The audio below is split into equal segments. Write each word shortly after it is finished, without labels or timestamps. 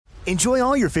Enjoy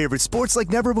all your favorite sports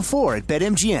like never before at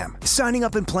BetMGM. Signing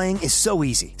up and playing is so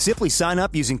easy. Simply sign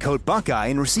up using code Buckeye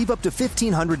and receive up to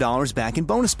 $1,500 back in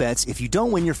bonus bets if you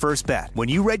don't win your first bet. When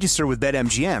you register with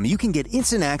BetMGM, you can get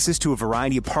instant access to a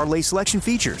variety of parlay selection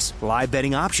features, live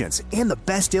betting options, and the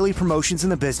best daily promotions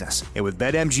in the business. And with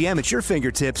BetMGM at your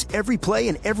fingertips, every play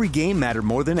and every game matter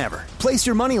more than ever. Place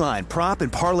your moneyline, prop,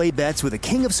 and parlay bets with the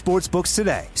king of sportsbooks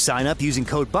today. Sign up using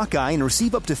code Buckeye and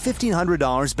receive up to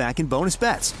 $1,500 back in bonus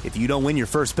bets if you don't win your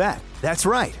first bet. That's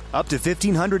right, up to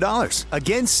 $1,500.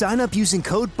 Again, sign up using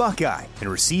code Buckeye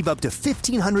and receive up to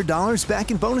 $1,500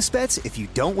 back in bonus bets if you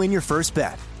don't win your first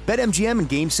bet. BetMGM and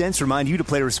GameSense remind you to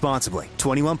play responsibly.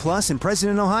 21 plus and present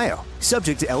in Ohio.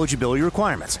 Subject to eligibility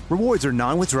requirements. Rewards are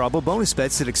non-withdrawable bonus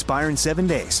bets that expire in 7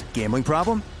 days. Gambling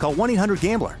problem? Call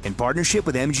 1-800-GAMBLER in partnership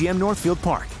with MGM Northfield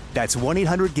Park. That's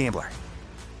 1-800-GAMBLER.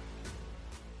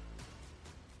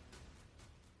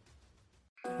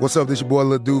 What's up, this your boy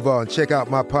Lil Duval, and check out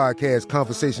my podcast,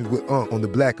 Conversations with Unc, on the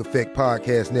Black Effect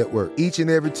Podcast Network. Each and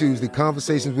every Tuesday,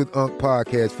 Conversations with Unc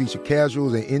podcast feature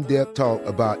casuals and in-depth talk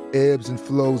about ebbs and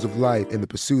flows of life and the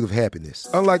pursuit of happiness.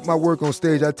 Unlike my work on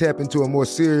stage, I tap into a more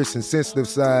serious and sensitive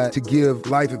side to give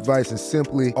life advice and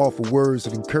simply offer words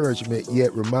of encouragement,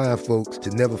 yet remind folks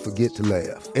to never forget to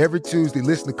laugh. Every Tuesday,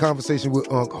 listen to Conversation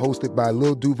with Unc, hosted by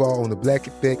Lil Duval on the Black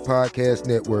Effect Podcast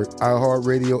Network,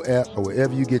 iHeartRadio app, or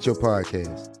wherever you get your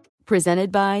podcasts.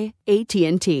 Presented by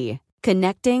AT&T.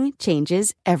 Connecting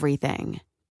changes everything.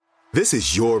 This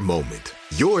is your moment,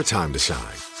 your time to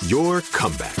shine, your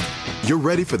comeback. You're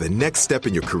ready for the next step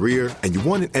in your career, and you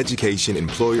want an education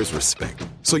employers respect.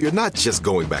 So you're not just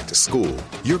going back to school,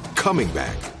 you're coming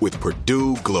back with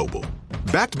Purdue Global.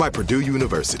 Backed by Purdue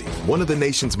University, one of the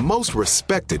nation's most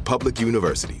respected public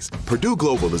universities, Purdue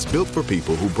Global is built for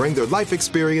people who bring their life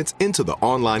experience into the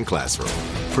online classroom.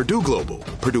 Purdue Global,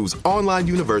 Purdue's online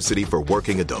university for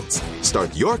working adults.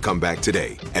 Start your comeback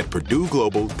today at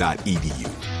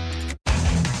purdueglobal.edu.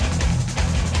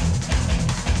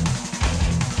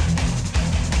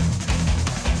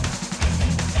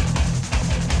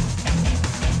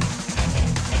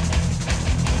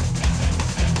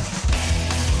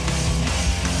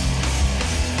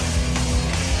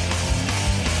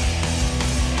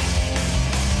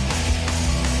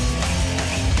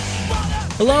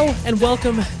 Hello and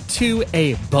welcome to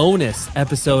a bonus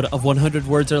episode of 100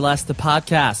 Words or Less, the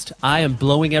podcast. I am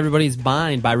blowing everybody's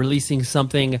mind by releasing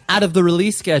something out of the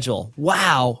release schedule.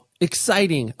 Wow.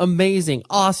 Exciting, amazing,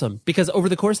 awesome. Because over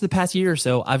the course of the past year or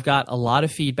so, I've got a lot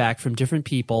of feedback from different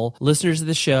people, listeners of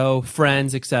the show,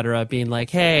 friends, etc., being like,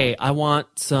 hey, I want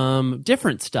some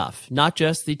different stuff, not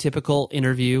just the typical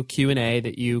interview Q&A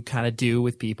that you kind of do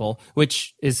with people,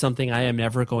 which is something I am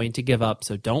never going to give up.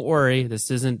 So don't worry, this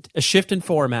isn't a shift in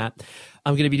format.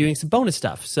 I'm going to be doing some bonus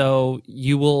stuff. So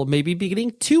you will maybe be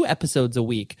getting 2 episodes a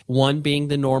week, one being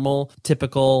the normal,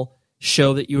 typical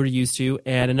show that you were used to,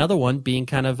 and another one being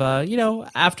kind of,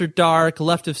 after dark,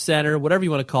 left of center, whatever you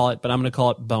want to call it, but I'm going to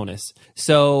call it bonus.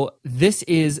 So this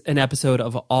is an episode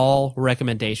of all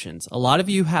recommendations. A lot of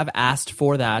you have asked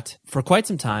for that for quite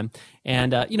some time.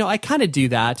 And, I kind of do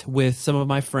that with some of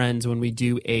my friends when we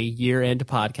do a year-end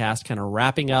podcast, kind of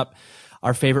wrapping up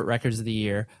our favorite records of the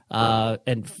year.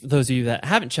 And for those of you that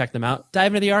haven't checked them out,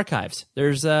 dive into the archives.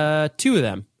 There's 2 of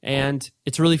them, and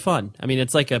it's really fun. I mean,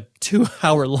 it's like a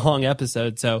 2-hour long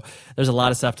episode, so there's a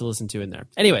lot of stuff to listen to in there.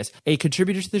 Anyways, a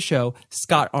contributor to the show,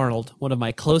 Scott Arnold, one of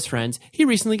my close friends, he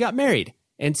recently got married.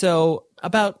 And so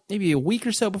about maybe a week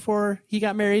or so before he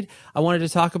got married, I wanted to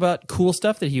talk about cool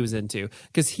stuff that he was into,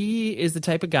 because he is the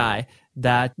type of guy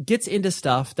that gets into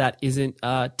stuff that isn't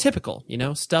typical,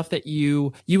 stuff that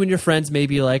you and your friends may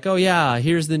be like, oh yeah,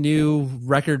 here's the new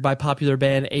record by popular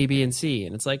band A, B, and C.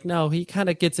 And it's like, no, he kind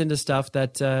of gets into stuff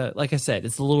that, like I said,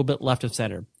 it's a little bit left of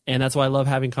center. And that's why I love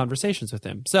having conversations with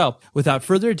him. So without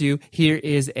further ado, here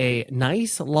is a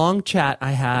nice long chat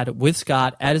I had with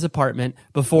Scott at his apartment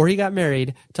before he got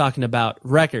married, talking about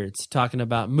records, talking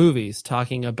about movies,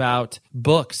 talking about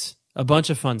books, a bunch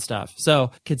of fun stuff.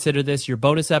 So consider this your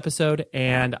bonus episode,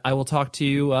 and I will talk to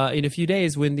you in a few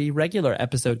days when the regular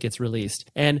episode gets released.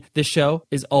 And this show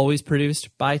is always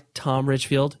produced by Tom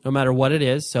Richfield, no matter what it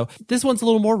is. So this one's a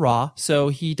little more raw, so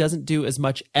he doesn't do as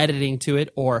much editing to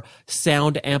it or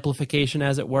sound amplification,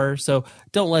 as it were. So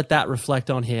don't let that reflect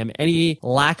on him. Any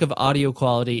lack of audio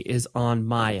quality is on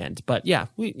my end. But yeah,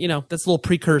 that's a little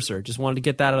precursor. Just wanted to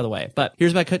get that out of the way. But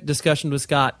here's my discussion with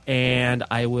Scott, and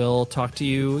I will talk to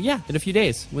you, in a few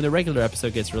days when the regular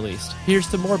episode gets released. Here's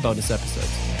some more bonus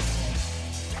episodes.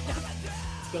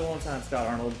 It's been a long time, Scott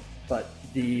Arnold, but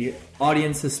the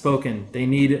audience has spoken. They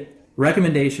need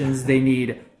recommendations. They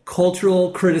need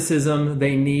cultural criticism,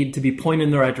 they need to be pointed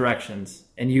in the right directions.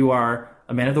 And you are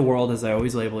a man of the world, as I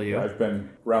always label you. I've been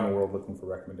around the world looking for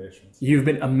recommendations. You've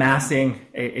been amassing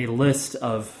a list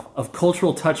of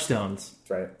cultural touchstones.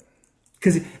 That's right.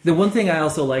 Because the one thing I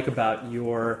also like about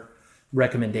your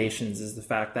recommendations is the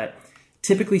fact that,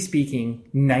 typically speaking,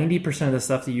 90% of the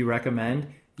stuff that you recommend,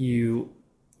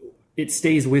 it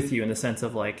stays with you in the sense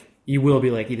of like, you will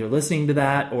be like either listening to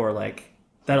that or like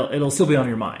it'll still be on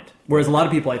your mind. Whereas a lot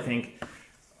of people, I think,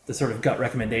 the sort of gut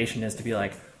recommendation is to be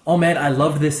like, oh man, I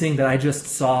love this thing that I just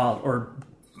saw or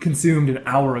consumed an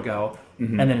hour ago.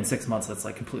 And then in 6 months, it's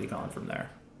like completely gone from there.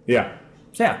 Yeah.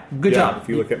 So yeah, good job. If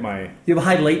you look at you have a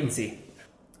high latency.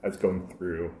 I was going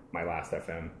through my last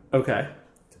FM Okay.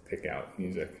 to pick out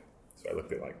music. So I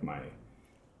looked at like my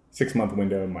 6-month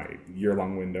window, my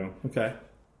year-long window, Okay.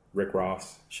 Rick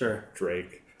Ross, Sure.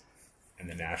 Drake, and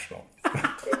The National.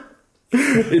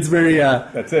 It's very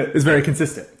That's it. it's very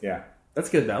consistent. Yeah. That's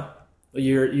good though.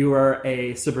 You are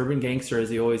a suburban gangster as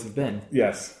you always have been.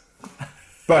 Yes.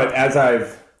 But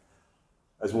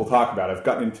as we'll talk about, I've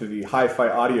gotten into the hi-fi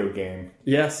audio game.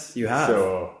 Yes, you have.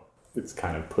 So it's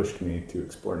kind of pushed me to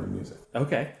explore new music.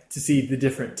 Okay. To see the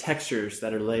different textures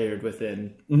that are layered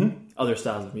within other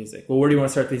styles of music. Well, where do you want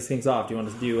to start these things off? Do you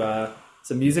want to do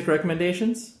some music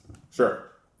recommendations? Sure.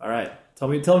 All right. Tell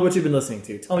me what you've been listening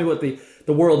to. Tell me what the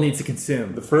world needs to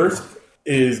consume. The first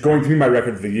is going to be my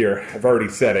record of the year. I've already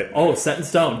said it. Oh, Set in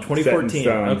Stone, 2014. Set in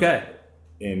Stone. Okay.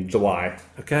 In July.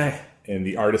 Okay. And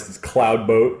the artist is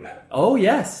Cloudboat. Oh,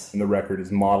 yes. And the record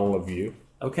is Model of You.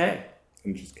 Okay.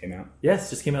 And it just came out.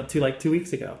 Yes, just came out 2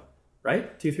 weeks ago.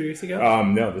 Right? 2-3 weeks ago?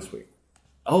 No, this week.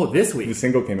 Oh, this week. The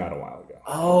single came out a while ago.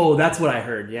 Oh, that's what I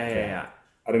heard. Yeah.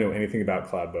 I don't know anything about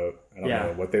Cloudboat. I don't Yeah.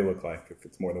 know what they look like, if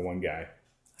it's more than one guy.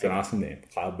 It's an awesome name,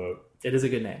 Cloudboat. It is a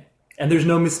good name. And there's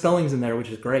no misspellings in there, which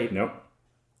is great. Nope.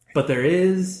 But there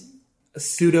is a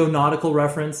pseudo-nautical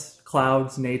reference,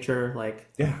 clouds, nature, like...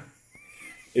 Yeah.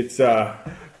 It's,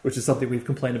 which is something we've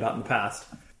complained about in the past.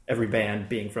 Every band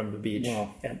being from the beach.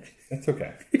 Well, And that's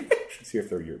okay. Let's see if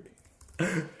they're European.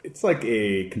 It's like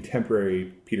a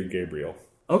contemporary Peter Gabriel.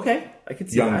 okay, I could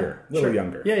see Younger. that. A little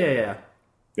younger. Yeah.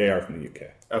 They are from the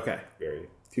UK. Okay.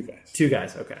 Two guys. 2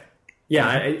 guys, okay.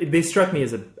 Yeah, they struck me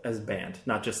as a band,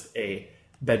 not just a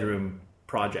bedroom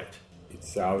project.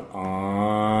 It's out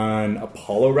on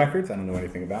Apollo Records. I don't know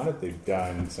anything about it. They've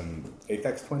done some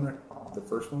Aphex Twin records, the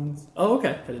first ones. Oh,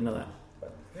 okay. I didn't know that.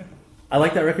 But, yeah. I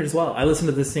like that record as well. I listened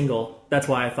to this single. That's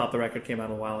why I thought the record came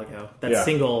out a while ago. That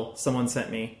single someone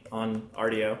sent me on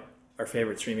RDO, our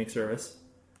favorite streaming service.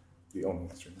 The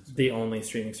only streaming service. The only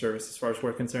streaming service as far as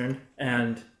we're concerned.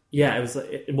 And yeah, it was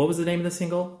what was the name of the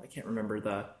single? I can't remember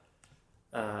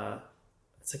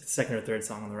it's like the second or third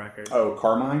song on the record. Oh,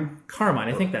 Carmine? Carmine,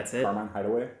 I think that's it. Carmine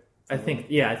Hideaway? I think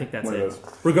that's One it. of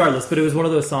those. Regardless, but it was one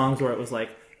of those songs where it was like,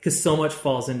 because so much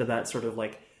falls into that sort of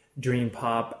like dream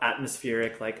pop,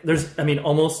 atmospheric, like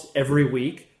almost every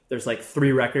week there's like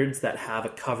 3 records that have a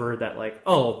cover that like,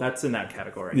 oh, that's in that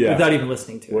category. Yeah. Without even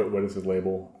listening to it. What is the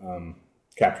label?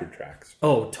 Captured Tracks.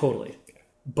 Oh, totally.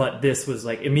 But this was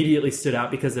like immediately stood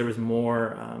out because there was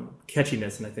more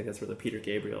catchiness, and I think that's where the Peter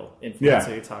Gabriel influence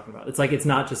that you're talking about. It's like it's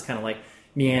not just kind of like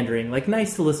meandering, like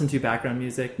nice to listen to background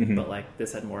music, but like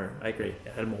this had more. I agree,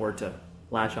 it had more to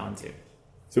latch onto.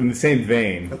 So in the same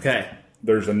vein, Okay,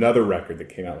 there's another record that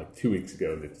came out like 2 weeks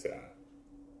ago that's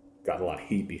got a lot of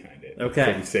heat behind it. Okay. That's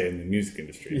what we say in the music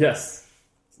industry. yes,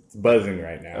 It's buzzing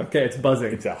right now. okay, it's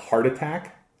buzzing. It's a Heart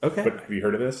Attack. Okay, But have you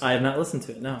heard of this? I have not listened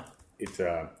to it. No. It's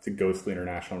a Ghostly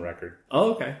International record.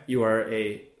 Oh, okay. You are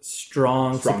a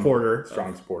strong supporter.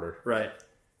 Strong supporter. Right.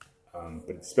 But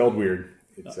it's spelled weird.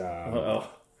 It's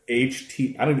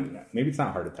HT. I don't. Maybe it's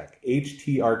not Heart Attack.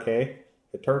 HTRK.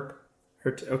 The Turk.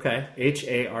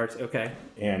 Okay. HART. Okay.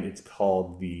 And it's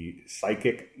called the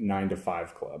Psychic 9 to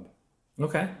 5 Club.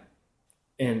 Okay.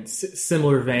 And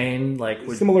similar vein, like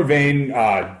Similar vein,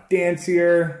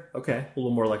 dancier. okay, a little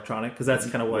more electronic because that's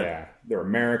kind of what. Yeah, they're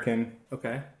American.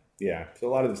 Okay. Yeah, so a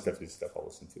lot of this stuff is stuff I'll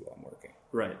listen to while I'm working.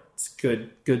 Right. It's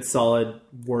good, solid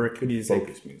work music.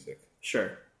 Focus music.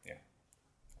 Sure. Yeah.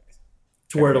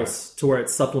 To where it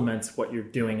supplements what you're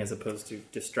doing as opposed to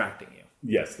distracting you.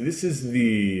 Yes, this is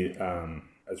the. I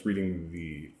was reading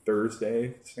the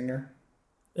Thursday singer.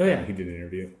 Oh yeah. He did an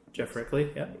interview. Jeff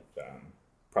Rickley. Yeah. With,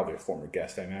 probably a former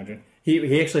guest, I imagine.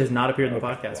 He actually has not appeared in the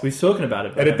podcast. Well, We've spoken about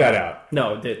it. But edit that out.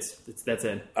 No, that's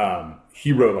in.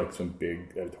 He wrote like some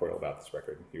big editorial about this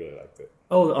record. He really liked it.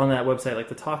 Oh, on that website, like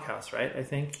the Talk House, right? I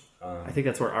think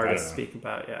that's where artists know. speak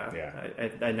about. Yeah. Yeah.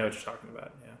 I know what you're talking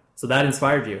about. Yeah. So that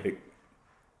inspired you.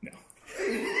 No.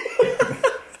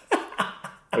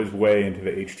 I was way into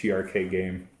the HTRK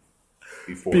game.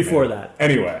 before that.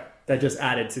 Anyway, that just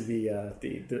added to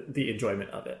the enjoyment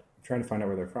of it. I'm trying to find out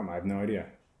where they're from. I have no idea.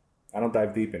 I don't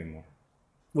dive deep anymore.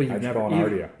 Well,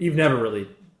 you've never really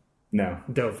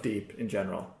dove deep in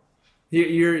general.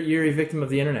 You're a victim of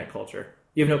the internet culture.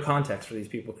 You have no context for these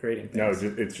people creating things.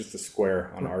 No, it's just a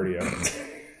square on Rdio.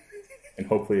 And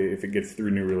hopefully, if it gets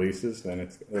through new releases, then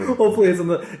hopefully it's in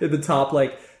the top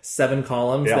like 7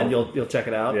 columns. Yeah. Then you'll check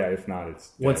it out. Yeah, if not,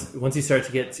 it's once you start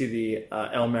to get to the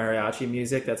El Mariachi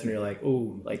music, that's when you're like,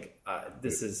 ooh, like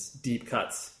this is deep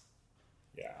cuts.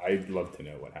 Yeah, I'd love to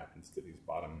know what happens to these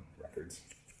bottom records.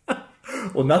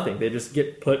 Well, nothing. They just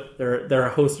get put. They're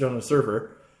hosted on a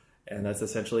server, and that's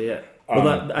essentially it.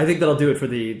 Well, I think that'll do it for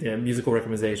the musical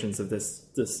recommendations of this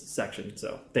section.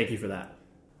 So thank you for that.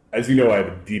 As you know, I have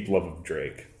a deep love of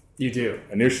Drake. You do.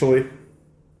 Initially,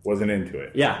 wasn't into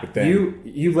it. Yeah, but then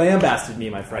you lambasted me,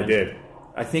 my friend. I did.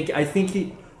 I think I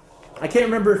can't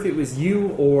remember if it was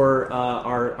you or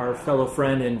our fellow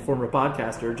friend and former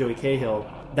podcaster Joey Cahill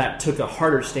that took a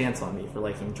harder stance on me for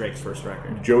liking Drake's first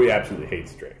record. Joey absolutely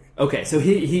hates Drake. Okay, so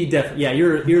he definitely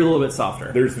you're a little bit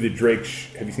softer. There's the Drake.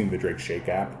 Have you seen the Drake Shake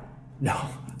app? No,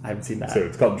 I haven't seen that. So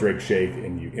it's called Drake Shake,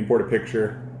 and you import a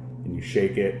picture and you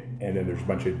shake it, and then there's a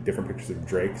bunch of different pictures of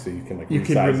Drake, so you can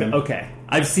resize them. Okay,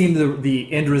 I've seen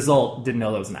the end result. Didn't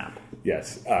know that was an app.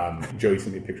 Yes, Joey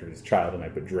sent me a picture of his child, and I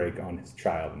put Drake on his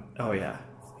child. Oh yeah,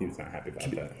 he was not happy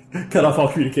about that. Cut off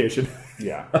all communication.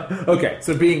 Yeah. Okay,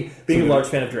 so being a large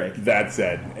fan of Drake. That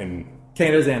said, and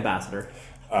Canada's ambassador.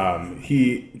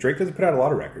 Drake doesn't put out a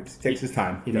lot of records. He takes his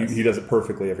time. He does. He does it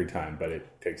perfectly every time, but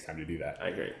it takes time to do that. I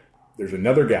agree. There's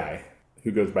another guy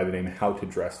who goes by the name How to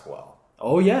Dress Well.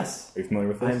 Oh, yes. Are you familiar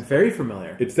with this? I'm very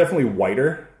familiar. It's definitely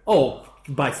whiter. Oh,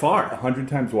 by far. 100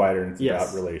 times wider, and it's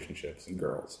about relationships and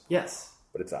girls. Yes.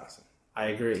 But it's awesome. I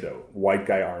agree. So, white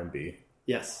guy R&B.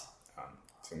 Yes.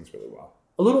 Sings really well.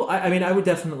 A little, I mean, I would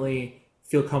definitely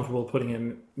feel comfortable putting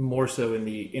him more so in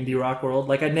the indie rock world.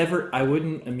 Like, I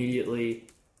wouldn't immediately,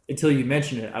 until you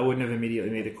mentioned it, I wouldn't have immediately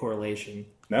made a correlation.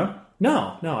 No?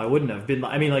 No, I wouldn't have been,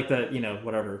 I mean, like the,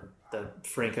 whatever, the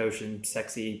Frank Ocean,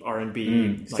 sexy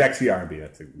R&B. Sexy R&B,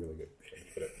 that's a really good way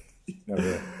to put it. No,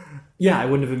 really. Yeah, I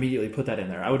wouldn't have immediately put that in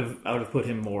there. I would have put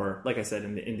him more, like I said,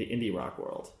 in the indie rock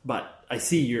world. But I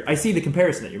see the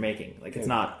comparison that you're making. Like, it's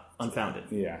not unfounded.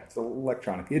 Yeah, it's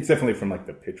electronic. It's definitely from like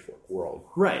the Pitchfork world.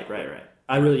 Right.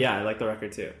 I like the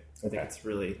record too. I think it's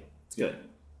good.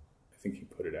 I think he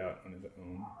put it out on his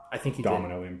own. I think he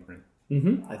Domino imprint.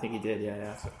 Mm-hmm. I think he did.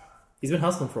 Yeah. So, he's been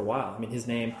hustling for a while. I mean, his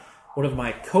name. One of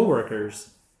my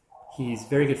coworkers, he's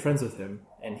very good friends with him,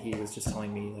 and he was just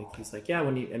telling me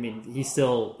he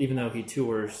still, even though he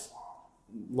tours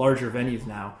larger venues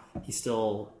now, he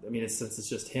still, since it's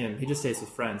just him, he just stays with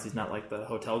friends. He's not like the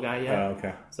hotel guy yet. Oh,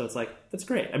 okay. So it's like, that's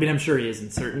great. I mean, I'm sure he is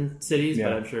in certain cities,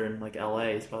 but I'm sure in like LA,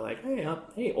 he's probably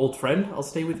like, hey, old friend, I'll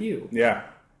stay with you. Yeah.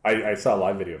 I saw a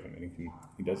live video of him, and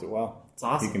he does it well. It's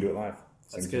awesome. He can do it live.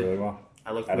 That's Sings good. really well.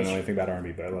 I don't know anything about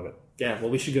R&B, but I love it. Yeah,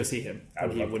 well, we should go see him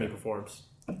when he performs.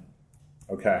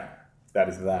 Okay, that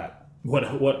is that. What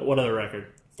other record?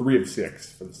 3 of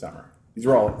 6 for the summer. These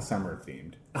are all summer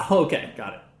themed. Oh, okay,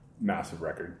 got it. Massive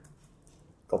record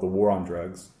called The War on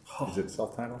Drugs. Oh. Is it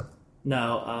self-titled?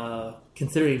 No,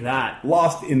 considering that.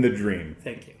 Lost in the Dream.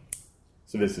 Thank you.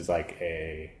 So this is like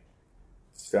a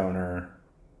stoner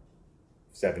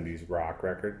 70s rock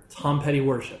record. Tom Petty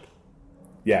worship.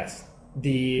 Yes.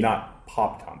 Not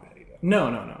pop Tom Petty, though.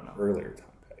 No. Earlier Tom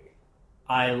Petty.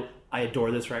 I adore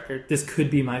this record. This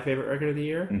could be my favorite record of the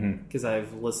year because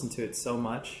I've listened to it so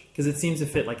much. Because it seems to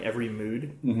fit like every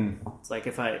mood. Mm-hmm. It's like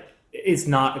it's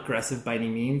not aggressive by any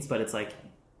means, but it's like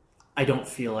I don't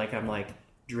feel like I'm like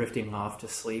drifting off to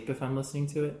sleep if I'm listening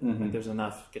to it. Mm-hmm. Like there's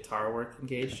enough guitar work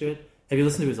engaged to it. Have you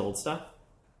listened to his old stuff?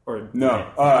 Or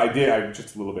no, I did.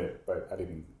 Just a little bit, but I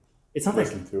didn't. It's not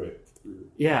listen to it.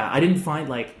 Yeah, I didn't find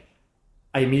like.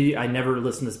 I never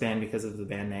listened to this band because of the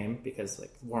band name, because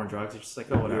like War on Drugs, it's just like,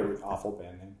 oh, whatever. Awful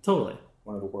band name. Totally.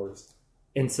 One of the worst.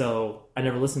 And so I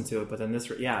never listened to it, but then this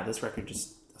record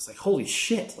just, I was like, holy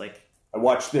shit. Like, I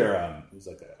watched their, it was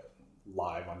like a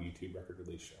live on YouTube record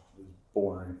release show. It was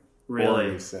boring. Really?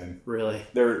 Boring to sing. Really?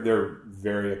 They're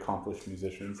very accomplished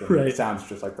musicians. And right. It sounds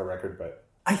just like the record, but.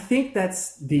 I think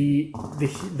that's the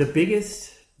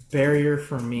biggest barrier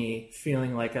for me,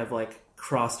 feeling like I've like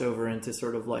crossed over into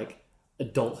sort of like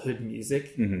adulthood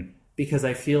music, because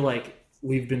I feel like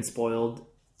we've been spoiled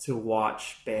to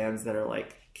watch bands that are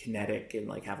like kinetic and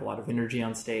like have a lot of energy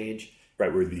on stage.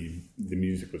 Right, where the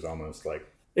music was almost like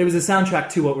it was a soundtrack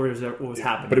to what was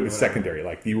happening, but it was secondary.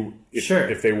 Like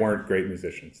if they weren't great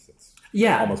musicians, it's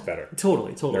almost better.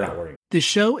 Totally. They're not worrying. The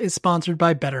show is sponsored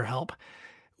by BetterHelp.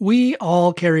 We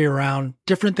all carry around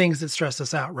different things that stress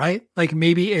us out, right? Like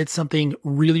maybe it's something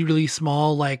really, really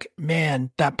small, like,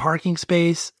 man, that parking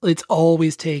space, it's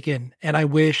always taken. And I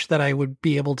wish that I would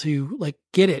be able to like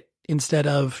get it instead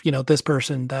of, this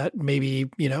person that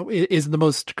maybe, isn't the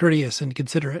most courteous and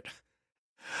considerate.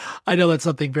 I know that's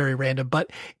something very random, but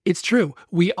it's true.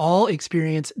 We all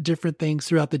experience different things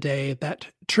throughout the day that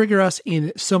trigger us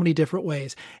in so many different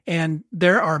ways. And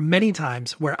there are many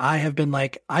times where I have been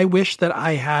like, I wish that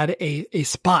I had a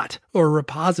spot or a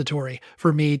repository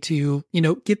for me to,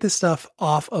 get this stuff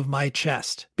off of my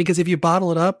chest. Because if you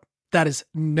bottle it up, that is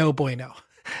no bueno.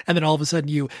 And then all of a sudden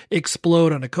you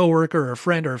explode on a coworker or a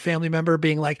friend or a family member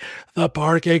being like, the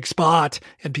parking spot.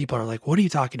 And people are like, what are you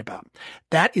talking about?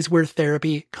 That is where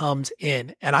therapy comes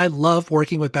in. And I love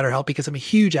working with BetterHelp because I'm a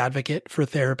huge advocate for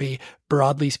therapy,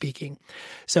 broadly speaking.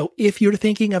 So if you're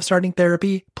thinking of starting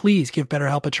therapy, please give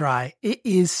BetterHelp a try. It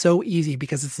is so easy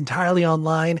because it's entirely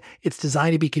online. It's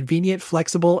designed to be convenient,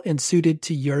 flexible, and suited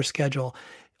to your schedule.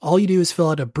 All you do is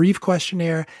fill out a brief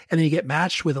questionnaire and then you get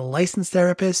matched with a licensed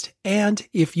therapist. And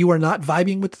if you are not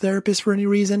vibing with the therapist for any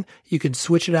reason, you can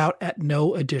switch it out at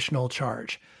no additional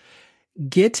charge.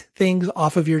 Get things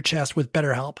off of your chest with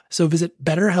BetterHelp. So visit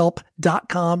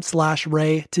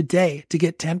betterhelp.com/Ray today to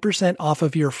get 10% off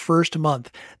of your first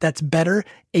month. That's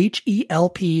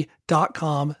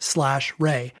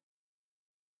betterhelp.com/Ray.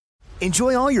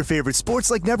 Enjoy all your favorite sports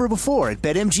like never before at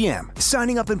BetMGM.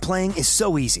 Signing up and playing is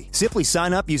so easy. Simply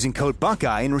sign up using code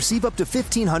Buckeye and receive up to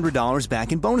 $1,500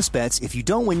 back in bonus bets if you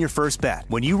don't win your first bet.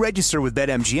 When you register with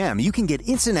BetMGM, you can get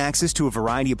instant access to a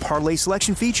variety of parlay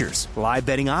selection features, live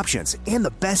betting options, and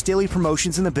the best daily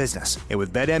promotions in the business. And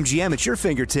with BetMGM at your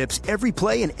fingertips, every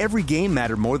play and every game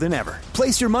matter more than ever.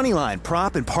 Place your moneyline,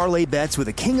 prop, and parlay bets with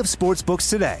the king of sportsbooks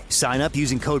today. Sign up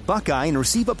using code Buckeye and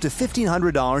receive up to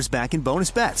 $1,500 back in bonus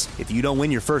bets if you don't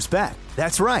win your first bet.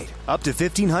 That's right, up to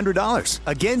 $1,500.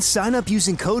 Again, sign up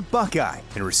using code Buckeye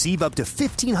and receive up to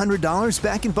 $1,500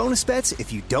 back in bonus bets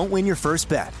if you don't win your first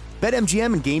bet.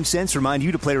 BetMGM and GameSense remind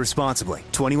you to play responsibly.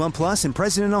 21 plus and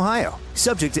present in Ohio.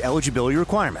 Subject to eligibility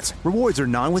requirements. Rewards are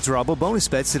non-withdrawable bonus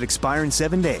bets that expire in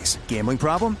 7 days. Gambling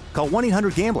problem? Call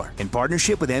 1-800-GAMBLER in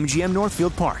partnership with MGM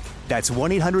Northfield Park. That's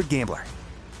 1-800-GAMBLER.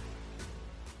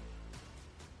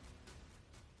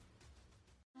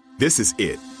 This is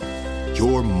it.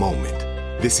 Your moment.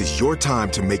 This is your time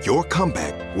to make your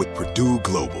comeback with Purdue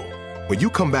Global. When you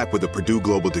come back with a Purdue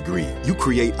Global degree, you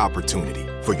create opportunity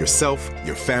for yourself,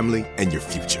 your family, and your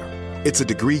future. It's a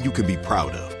degree you can be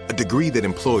proud of, a degree that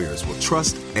employers will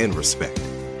trust and respect.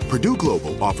 Purdue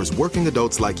Global offers working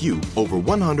adults like you over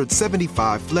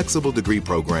 175 flexible degree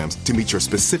programs to meet your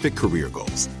specific career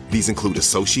goals. These include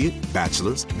associate,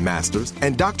 bachelor's, master's,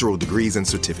 and doctoral degrees and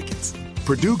certificates.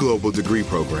 Purdue Global degree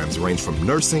programs range from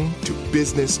nursing to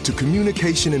business to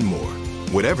communication and more.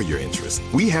 Whatever your interest,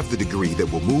 we have the degree that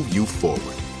will move you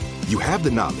forward. You have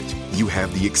the knowledge, you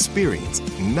have the experience.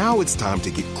 Now it's time to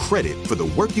get credit for the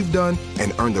work you've done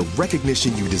and earn the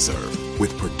recognition you deserve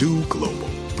with Purdue Global,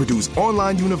 Purdue's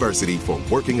online university for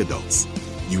working adults.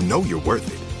 You know you're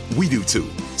worth it. We do too.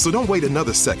 So don't wait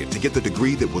another second to get the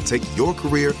degree that will take your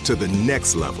career to the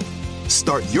next level.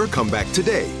 Start your comeback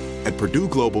today at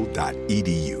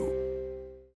purdueglobal.edu.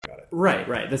 Right.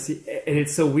 And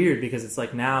it's so weird because it's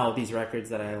like now these records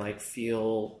that I like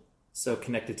feel so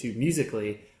connected to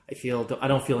musically, I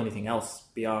don't feel anything else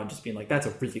beyond just being like, that's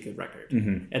a really good record.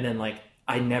 Mm-hmm. And then like,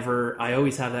 I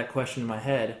always have that question in my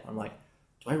head. I'm like,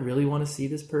 do I really want to see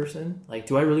this person? Like,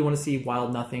 do I really want to see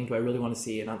Wild Nothing? Do I really want to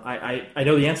see? And I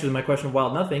know the answer to my question of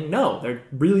Wild Nothing. No, they're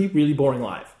really, really boring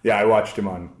live. Yeah, I watched him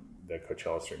on the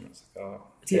Coachella stream. I was like, oh,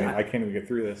 yeah, I can't even get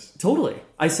through this. Totally.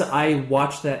 I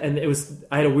watched that, and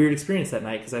I had a weird experience that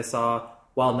night because I saw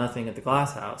Wild Nothing at the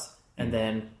Glass House, and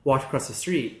then walked across the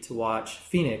street to watch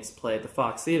Phoenix play at the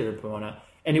Fox Theater in Pomona,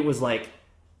 and it was like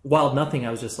Wild Nothing.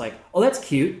 I was just like, oh, that's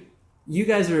cute. You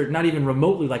guys are not even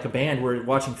remotely like a band. We're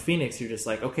watching Phoenix. You're just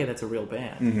like, okay, that's a real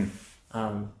band.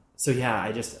 Mm-hmm. So yeah,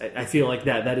 I feel like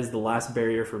that is the last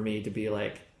barrier for me to be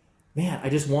like, man, I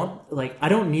just want, like, I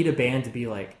don't need a band to be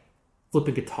like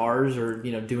flipping guitars or,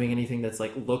 doing anything that's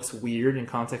like looks weird in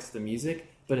context of the music.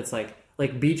 But it's like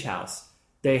Beach House.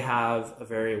 They have a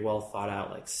very well thought out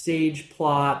like stage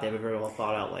plot. They have a very well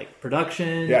thought out like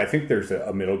production. Yeah, I think there's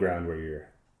a middle ground where you're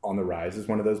On the Rise is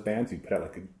one of those bands. You put out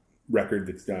like a record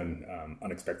that's done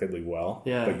unexpectedly well.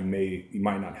 Yeah. But you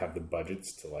might not have the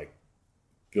budgets to like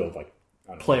build like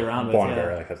play around with. Bon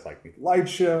Iver has like light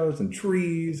shows and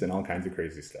trees and all kinds of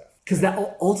crazy stuff. Because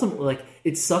that ultimately, like,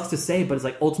 it sucks to say, but it's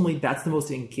like ultimately that's the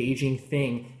most engaging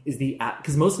thing is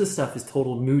because most of this stuff is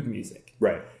total mood music.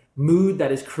 Right. Mood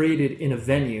that is created in a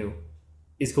venue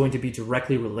is going to be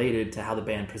directly related to how the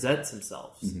band presents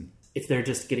themselves. Mm-hmm. If they're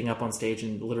just getting up on stage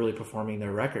and literally performing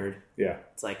their record,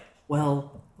 it's like,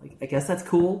 well, like, I guess that's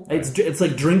cool. Right. It's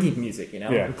like drinking music, you know.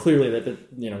 Yeah. And clearly that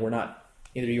we're not,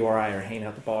 either you or I are hanging out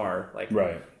at the bar, like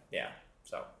right. Yeah.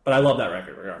 So, but I love that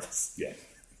record regardless. Yes.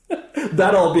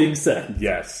 That all being said,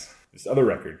 yes, this other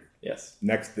record. Yes.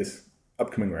 This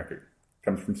upcoming record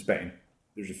comes from Spain.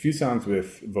 There's a few songs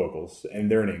with vocals, and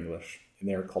they're in English, and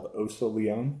they're called Oso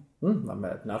Leon.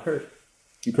 I've not heard.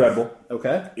 Incredible.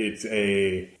 Okay. It's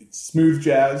smooth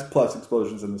jazz plus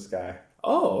explosions in the sky.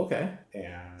 Oh, okay.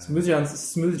 And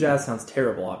smooth jazz sounds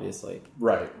terrible, obviously.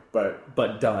 Right,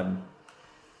 but done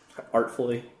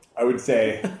artfully. I would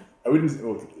say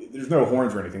there's no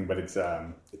horns or anything, but it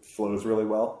flows really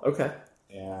well. Okay.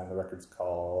 And the record's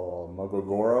called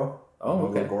Mogogoro. Oh,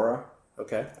 okay. Mogogoro.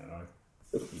 Okay. I don't know.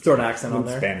 Throw an accent on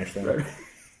there. Spanish thing. Right.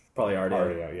 Probably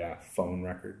Ardio, yeah. Phone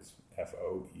Records.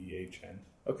 Foehn.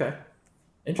 Okay.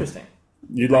 Interesting.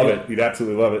 You'd love it. You'd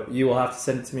absolutely love it. You will have to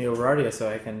send it to me over Ardio so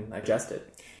I can digest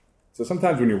it. So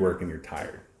sometimes when you're working, you're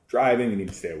tired. Driving, you need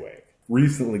to stay awake.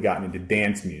 Recently gotten into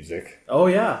dance music. Oh,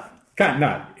 yeah. Kind of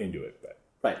not into it, but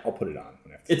right. I'll put it on.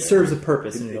 It serves a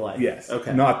purpose in your life. Yes.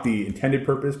 Okay. Not the intended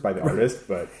purpose by the artist,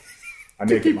 but I make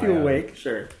to it keep my you own. awake.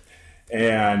 Sure.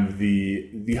 And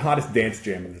the hottest dance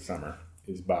jam of the summer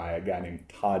is by a guy named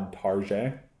Todd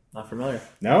Tarjay. Not familiar.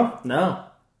 No? No.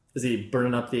 Is he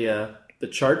burning up the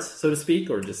charts, so to speak,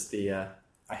 or just the...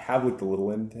 I have looked a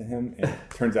little into him, and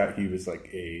it turns out he was like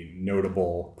a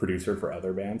notable producer for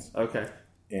other bands. Okay.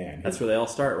 And that's where they all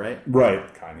start, right?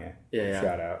 Right. Kanye. Yeah.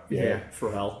 Shout out. Yeah.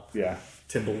 Pharrell. Yeah.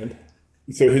 Timbaland.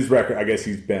 So his record, I guess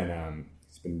he's been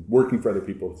working for other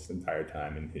people this entire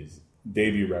time, and his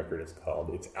debut record is called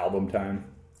It's Album Time.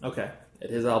 Okay. It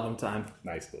is album time.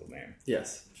 Nice little name.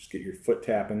 Yes. Just get your foot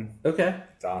tapping. Okay.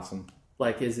 It's awesome.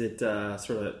 Like, is it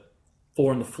sort of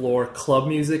 4 on the floor club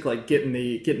music, like getting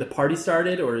the party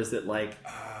started, or is it like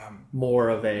more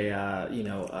of a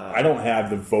I don't have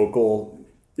the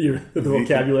the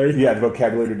vocabulary. The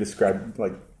vocabulary to describe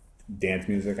like dance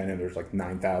music. I know there's like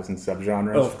 9,000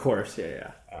 subgenres. Oh, of course,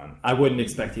 yeah. I wouldn't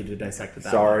expect you to dissect it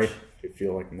that sorry, much. I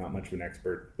feel like I'm not much of an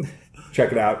expert.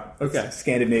 Check it out. Okay. It's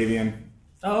Scandinavian.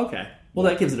 Oh, okay. Well,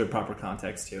 that gives it a proper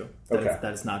context too. Okay.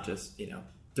 That it's not just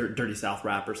dirty South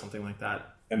rap or something like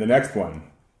that. And the next one,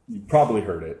 you probably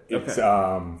heard it. It's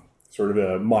sort of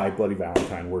a My Bloody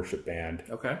Valentine worship band.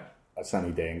 Okay. A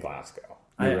Sunny Day in Glasgow.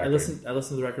 I listened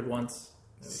to the record once.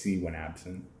 See When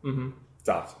Absent. Mm-hmm. It's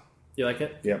awesome. You like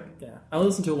it? Yep. Yeah. I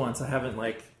listened to it once. I haven't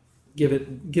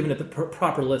given it the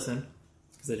proper listen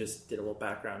because I just did a little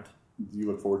background. Do you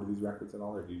look forward to these records at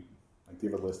all, or do you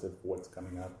give a list of what's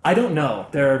coming up? I don't know.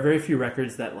 There are very few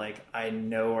records that I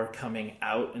know are coming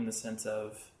out in the sense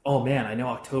of, oh man, I know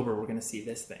October we're going to see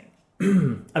this thing.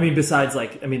 I mean, besides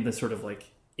the sort of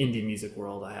indie music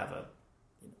world, I have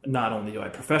not only do I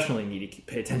professionally need to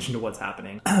pay attention to what's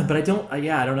happening, but I don't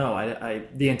know.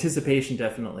 The anticipation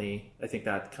definitely, I think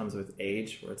that comes with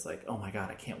age where it's like, oh my God,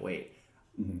 I can't wait.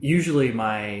 Mm-hmm. Usually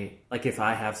if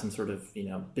I have some sort of,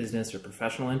 business or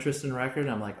professional interest in a record,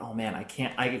 I'm like, oh man,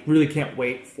 I really can't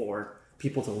wait for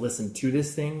people to listen to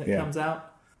this thing that comes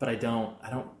out. But I don't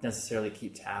necessarily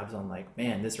keep tabs on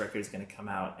man, this record is going to come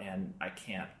out and I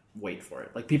can't wait for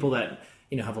it. Like people that,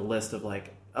 have a list of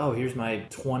oh, here's my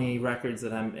 20 records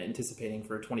that I'm anticipating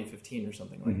for 2015 or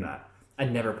something like that. I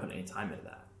never put any time into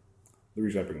that. The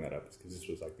reason I bring that up is because this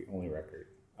was the only record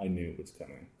I knew was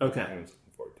coming. Okay. I was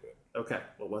looking forward to it. Okay.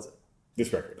 What was it?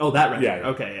 This record. Oh, that record. Yeah.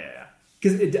 Okay. Yeah.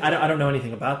 Because I don't know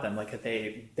anything about them.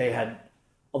 They had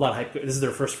a lot of hype. This is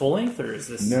their first full length, or is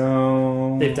this?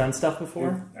 No. They've done stuff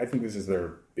before? I think this is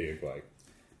their big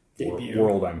debut.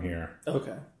 World I'm Here.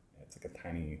 Okay. It's a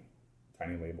tiny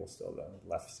label still though.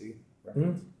 Left Sea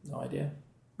Records. No idea.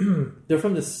 They're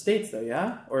from the States though,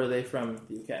 yeah? Or are they from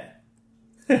the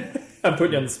UK? I'm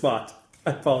putting you on the spot.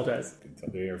 I apologize.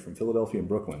 They are from Philadelphia and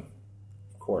Brooklyn.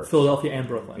 Of course. Philadelphia and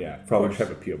Brooklyn. Yeah. Probably just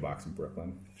have a P.O. box in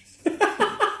Brooklyn.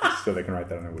 So they can write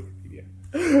that on their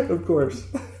Wikipedia. Of course.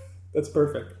 That's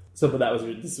perfect. So but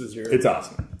this was your It's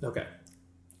awesome. Okay.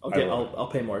 Okay, I'll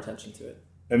pay more attention to it.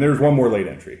 And there's one more late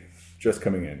entry just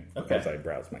coming in as I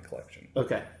browse my collection.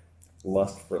 Okay.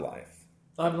 Lust for Life.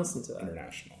 I haven't listened to that.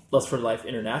 International. Lust for Life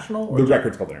International? Or the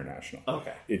record's called International.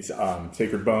 Okay. It's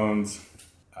Sacred Bones.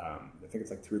 I think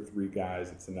it's 2 or 3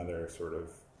 guys. It's another sort of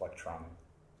electronic.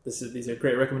 These are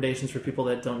great recommendations for people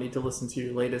that don't need to listen to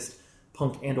your latest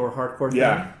punk and or hardcore thing.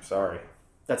 Yeah, sorry.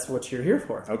 That's what you're here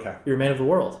for. Okay. You're a man of the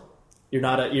world. You're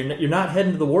not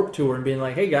heading to the Warped Tour and being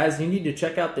like, hey guys, you need to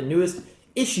check out the newest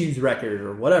Issues record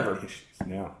or whatever.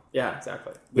 No. Yeah,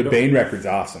 exactly. The Bane record's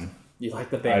awesome. You like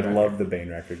the Bane I record? love the Bane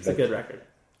record. It's a good record.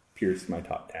 pierced my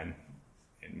top 10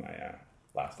 in my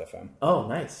last FM. Oh,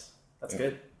 nice. That's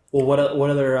good. Well, what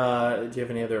other do you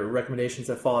have any other recommendations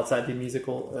that fall outside the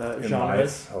musical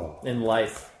genres? In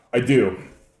life? I do.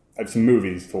 I have some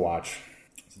movies to watch.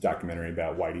 It's a documentary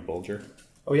about Whitey Bulger.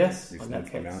 Oh, yes. Recently on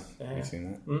Netflix. Came out. Have you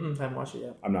seen that? I haven't watched it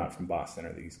yet. I'm not from Boston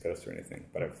or the East Coast or anything,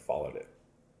 but I've followed it.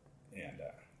 And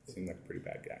seemed like a pretty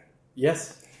bad guy.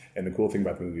 Yes. And the cool thing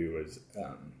about the movie was,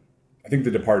 I think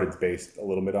The Departed's based a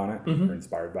little bit on it, or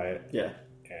inspired by it. Yeah.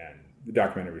 And the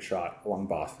documentary was shot along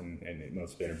Boston, and it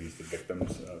mostly interviews the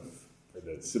victims or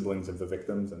the siblings of the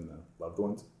victims and the loved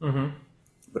ones. Mm-hmm.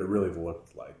 But it really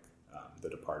looked like The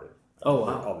Departed. Oh,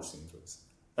 wow. All the scenes was.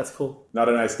 That's cool. Not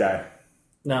a nice guy.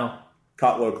 No.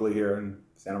 Caught locally here in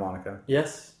Santa Monica.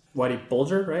 Yes. Whitey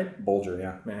Bulger, right? Bulger,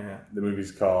 yeah. Yeah. The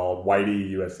movie's called Whitey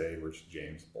USA versus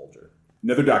James Bulger.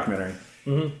 Another documentary.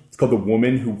 Mm-hmm. It's called The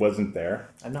Woman Who Wasn't There.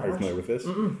 I'm not Are you familiar with this?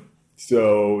 Mm-mm.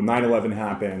 So 9/11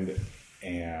 happened,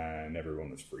 and everyone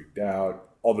was freaked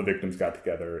out. All the victims got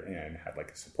together and had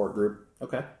like a support group.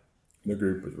 Okay. The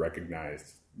group was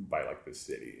recognized by like the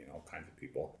city and all kinds of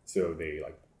people. So they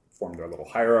like formed their little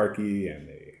hierarchy, and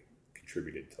they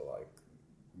contributed to like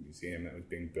the museum that was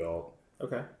being built.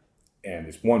 Okay. And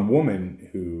this one woman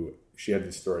who, she had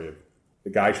this story of the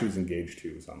guy she was engaged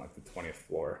to was on like the 20th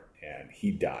floor, and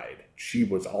he died. She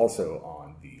was also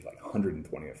on the like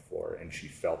 120th floor, and she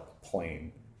felt the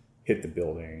plane hit the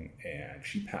building, and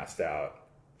she passed out.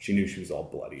 She knew she was all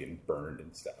bloody and burned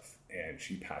and stuff, and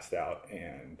she passed out,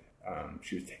 and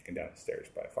she was taken down the stairs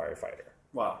by a firefighter.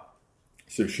 Wow.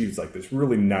 So she's like this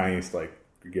really nice, like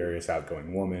gregarious,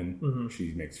 outgoing woman. Mm-hmm.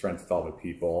 She makes friends with all the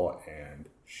people, and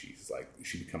she's like,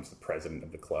 she becomes the president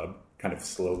of the club, kind of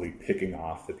slowly picking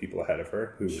off the people ahead of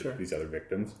her who were these other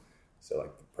victims. So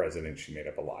like the president, she made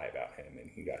up a lie about him, and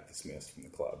he got dismissed from the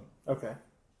club. Okay.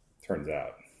 Turns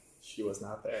out she was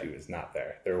not there. She was not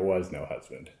there. There was no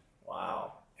husband.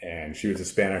 Wow. And she was a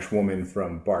Spanish woman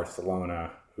from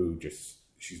Barcelona who just,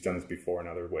 she's done this before in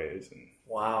other ways. And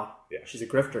wow. Yeah. She's a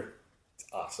grifter. It's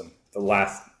awesome. The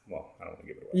last, well, I don't want to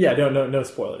give it away. Yeah, no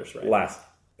spoilers, right?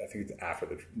 I think it's after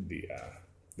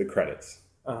the credits.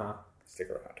 Uh-huh. Stick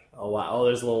around. Oh, wow. Oh,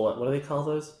 there's a little, what do they call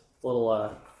those?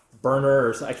 Little burner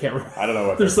or I can't remember. I don't know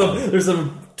what there's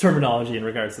some terminology in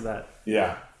regards to that.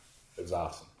 Yeah. It was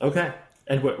awesome. Okay.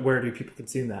 And where do people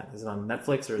consume that? Is it on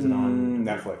Netflix or is it on...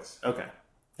 Netflix. Okay.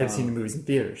 Have you seen the movies in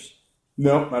theaters?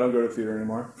 No, I don't go to theater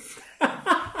anymore.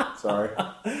 Sorry.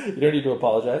 You don't need to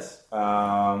apologize. What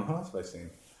else have I seen?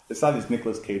 I saw this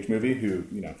Nicolas Cage movie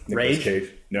Nicolas Rage?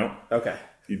 Cage. No. Okay.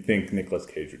 You'd think Nicolas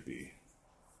Cage would be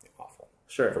awful.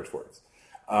 Sure. First words.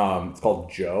 It's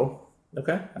called Joe.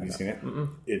 Okay. Have you seen it? Mm-mm.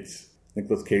 It's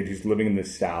Nicolas Cage. He's living in the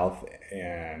South,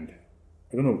 and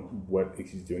I don't know what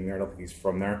he's doing there. I don't think he's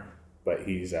from there, but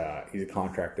he's a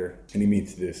contractor, and he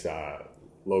meets this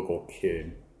local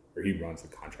kid, or he runs a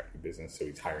contracting business, so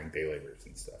he's hiring day laborers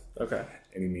and stuff. Okay.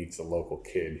 And he meets a local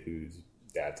kid whose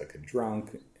dad's like a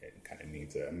drunk and kind of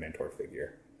needs a mentor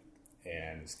figure.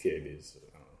 And this kid is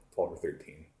 12 or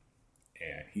 13,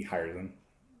 and he hires him,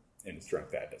 and his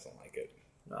drunk dad doesn't like it.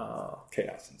 Oh.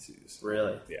 Chaos ensues.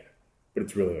 Really? Yeah. But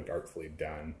it's really like artfully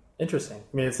done. Interesting.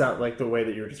 I mean, it's not like the way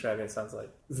that you were describing it sounds like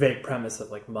vague premise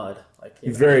of like Mud. Like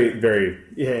very,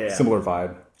 very similar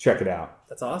vibe. Check it out.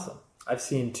 That's awesome. I've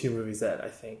seen two movies that I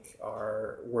think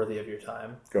are worthy of your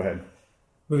time. Go ahead. A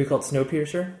movie called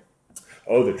Snowpiercer.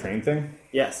 Oh, the train thing?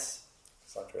 Yes. I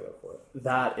saw a trailer for it.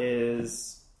 That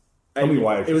is... Tell me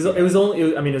why. It was only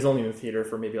in the theater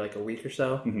for maybe like a week or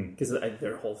so because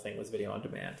their whole thing was video on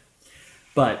demand.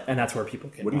 And that's where people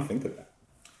can... What do you think of that?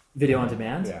 Video on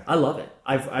demand? Yeah. I love it.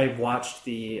 I've watched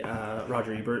the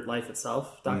Roger Ebert Life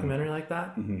Itself documentary like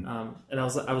that. Mm-hmm. And I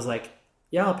was like,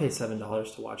 yeah, I'll pay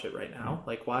 $7 to watch it right now.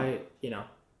 Like, why,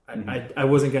 I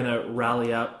wasn't going to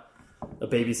rally up a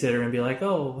babysitter and be like,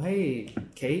 oh, hey,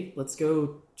 Kate, let's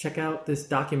go check out this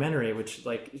documentary, which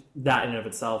like that in and of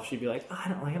itself, she'd be like, I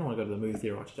don't want to go to the movie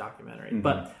theater and watch a documentary. Mm-hmm.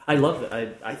 But I love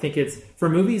it. I think it's for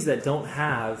movies that don't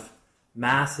have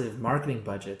massive marketing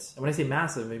budgets. And when I say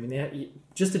massive, I mean,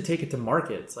 just to take it to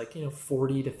market, it's like,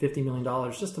 $40 to $50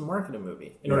 million just to market a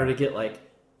movie in order to get like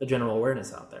the general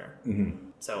awareness out there. Mm-hmm.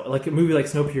 So like a movie like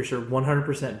Snowpiercer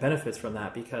 100% benefits from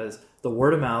that because the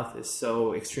word of mouth is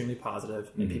so extremely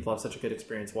positive and people have such a good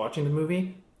experience watching the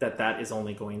movie that is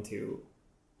only going to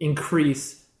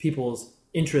increase people's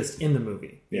interest in the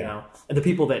movie, you know? And the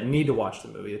people that need to watch the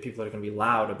movie, the people that are going to be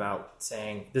loud about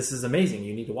saying, this is amazing,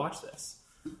 you need to watch this.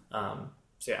 So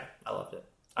yeah, I loved it.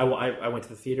 I went to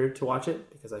the theater to watch it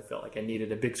because I felt like I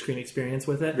needed a big screen experience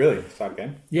with it. Really? Saw it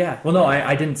again? Yeah. Well, no,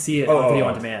 I didn't see it on video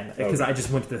on demand because okay. I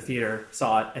just went to the theater,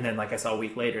 saw it, and then like I saw a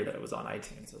week later that it was on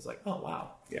iTunes. I was like, oh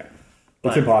wow. Yeah.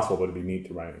 It's impossible, but it'd be neat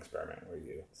to run an experiment where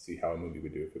you see how a movie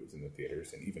would do if it was in the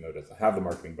theaters, and even though it doesn't have the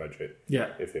marketing budget,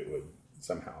 if it would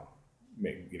somehow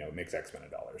makes X amount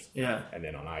of dollars. Yeah. And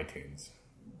then on iTunes,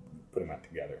 putting that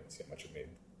together and see how much it made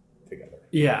together.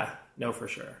 Yeah. No, for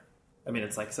sure. I mean,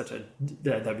 it's like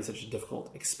that'd be such a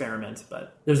difficult experiment,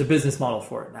 but there's a business model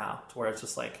for it now to where it's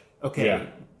just like, okay,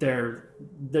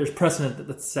 there's precedent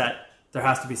that's set. There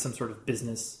has to be some sort of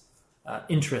business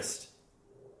interest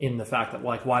in the fact that,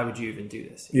 like, why would you even do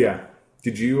this? Yeah.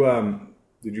 Did you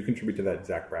contribute to that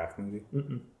Zach Braff movie?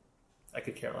 Mm-mm. I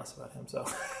could care less about him. So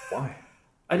why?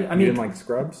 I mean, you didn't like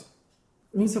Scrubs?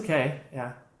 I mean, it's okay.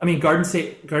 Yeah. I mean, Garden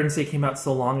State came out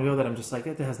so long ago that I'm just like,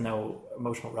 it has no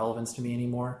emotional relevance to me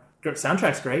anymore.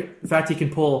 Soundtrack's great. In fact, he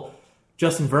can pull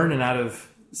Justin Vernon out of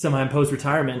semi-imposed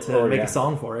retirement to make a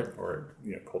song for it. Or,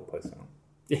 Coldplay song.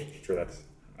 Yeah. Sure,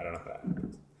 I don't know if that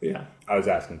happens. Yeah. I was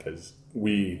asking because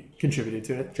we contributed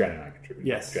to it. Jen and I contributed.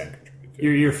 Yes. Jen contributed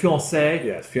to your fiancé?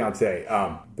 Yes,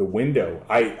 fiancé. The window,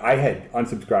 I had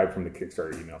unsubscribed from the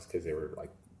Kickstarter emails because they were like,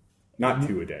 not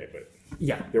 2 a day, but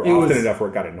they were often enough where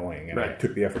it got annoying, and I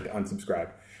took the effort to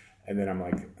unsubscribe. And then I'm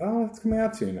like, oh, it's coming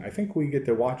out soon. I think we get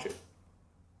to watch it.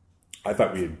 I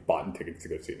thought we had bought tickets to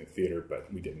go see it in the theater,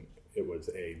 but we didn't. It was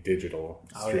a digital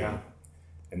stream. Yeah.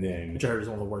 And then, which I heard is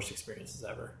one of the worst experiences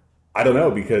ever. I don't know,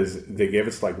 because they gave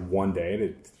us like one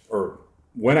day or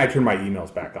when I turned my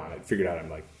emails back on, I figured out, I'm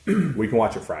like, we can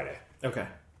watch it Friday. Okay.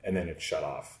 And then it shut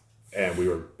off. And we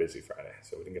were busy Friday,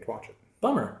 so we didn't get to watch it.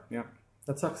 Bummer. Yeah.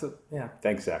 That sucks. Yeah.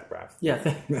 Thanks, Zach Braff. Yeah.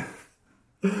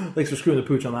 Thanks for screwing the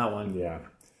pooch on that one. Yeah.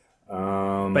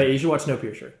 But you should watch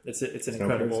Snowpiercer. It's an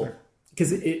incredible,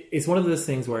 because it's one of those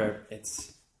things where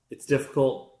it's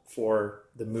difficult for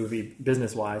the movie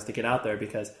business wise to get out there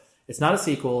because it's not a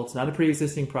sequel, it's not a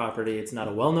pre-existing property, it's not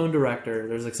a well-known director.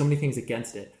 There's like so many things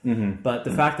against it. Mm-hmm. But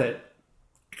the fact that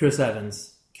Chris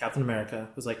Evans, Captain America,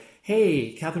 was like,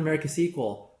 "Hey, Captain America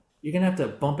sequel, you're gonna have to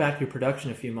bump back your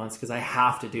production a few months because I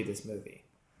have to do this movie."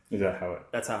 Is that how it?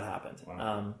 That's how it happened.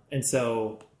 Wow. And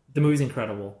so the movie's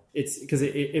incredible. It's because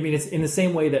it's in the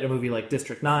same way that a movie like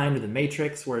District 9 or The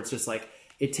Matrix, where it's just like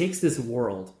it takes this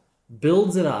world,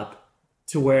 builds it up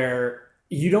to where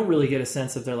you don't really get a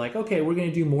sense of they're like, okay, we're going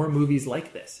to do more movies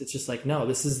like this. It's just like, no,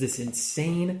 this is this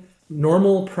insane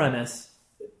normal premise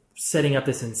setting up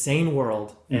this insane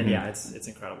world. And yeah, it's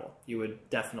incredible. You would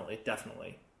definitely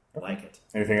like it.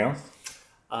 Anything else?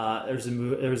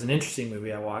 There was an interesting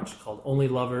movie I watched called Only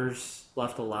Lovers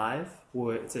Left Alive.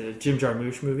 It's a Jim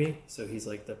Jarmusch movie. So he's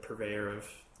like the purveyor of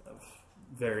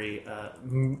very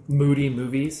moody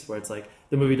movies where it's like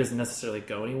the movie doesn't necessarily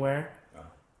go anywhere.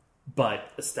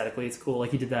 But aesthetically, it's cool.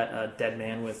 Like he did that Dead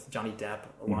Man with Johnny Depp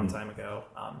a long time ago.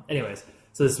 Anyways,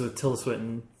 so this is with Tilda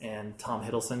Swinton and Tom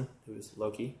Hiddleston, who is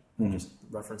Loki. Just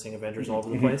referencing Avengers all over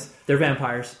the place. They're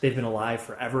vampires. They've been alive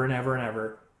forever and ever and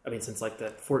ever. I mean, since like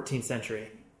the 14th century.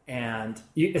 And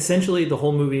essentially, the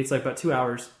whole movie, it's like about 2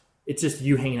 hours. It's just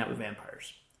you hanging out with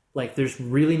vampires. Like, there's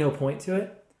really no point to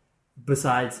it.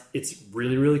 Besides, it's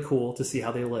really, really cool to see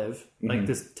how they live. Like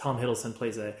this Tom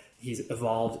Hiddleston he's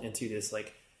evolved into this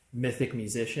like mythic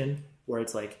musician where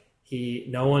it's like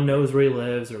no one knows where he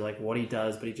lives or like what he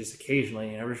does, but he just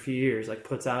occasionally every few years like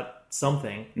puts out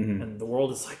something and the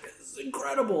world is like, this is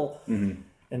incredible.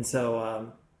 And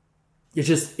so it's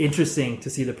just interesting to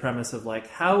see the premise of like,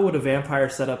 how would a vampire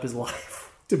set up his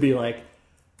life to be like,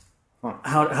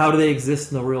 how do they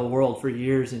exist in the real world for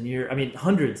years and years? I mean,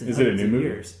 hundreds and hundreds of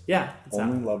years. Yeah.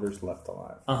 Only Lovers Left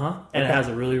Alive. And it has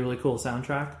a really, really cool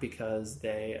soundtrack because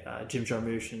Jim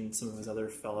Jarmusch and some of his other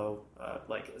fellow,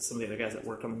 like some of the other guys that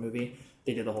worked on the movie,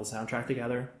 they did the whole soundtrack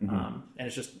together. And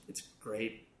it's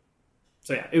great.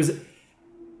 So yeah,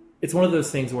 it's one of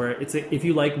those things where if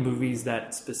you like movies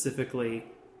that specifically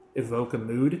evoke a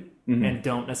mood and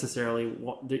don't necessarily,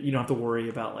 you don't have to worry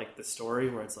about like the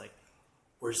story where it's like,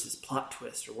 where's this plot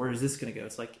twist or where is this going to go?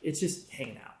 It's like, it's just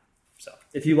hanging out. So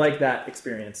if you like that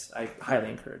experience, I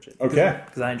highly encourage it. Okay.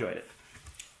 Because I enjoyed it.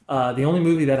 The only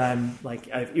movie that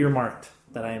I've earmarked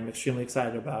that I am extremely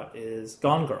excited about is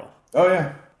Gone Girl. Oh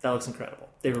yeah. That looks incredible.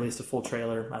 They released a full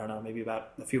trailer, I don't know, maybe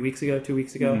about a few weeks ago, 2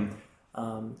 weeks ago.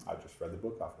 I just read the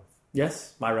book off of.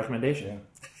 Yes, my recommendation.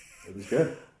 Yeah. It was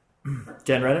good.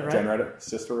 Jen read it, right? Jen read it.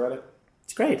 Sister read it.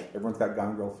 It's great. Everyone's got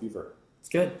Gone Girl fever. It's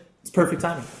good. It's perfect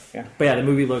timing. Yeah. But yeah, the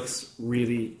movie looks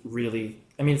really, really...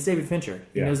 I mean, it's David Fincher.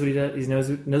 He knows what he does. He knows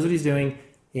what he's doing.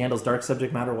 He handles dark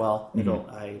subject matter well.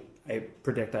 I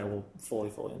predict I will fully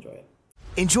enjoy it.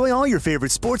 Enjoy all your favorite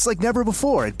sports like never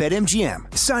before at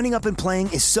BetMGM. Signing up and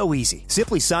playing is so easy.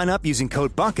 Simply sign up using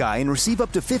code Buckeye and receive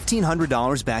up to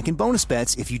 $1,500 back in bonus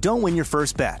bets if you don't win your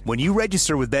first bet. When you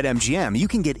register with BetMGM, you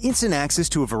can get instant access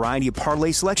to a variety of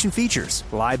parlay selection features,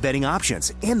 live betting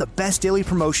options, and the best daily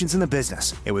promotions in the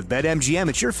business. And with BetMGM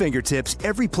at your fingertips,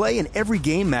 every play and every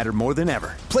game matter more than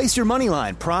ever. Place your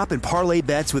moneyline, prop, and parlay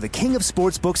bets with the king of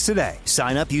sportsbooks today.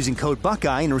 Sign up using code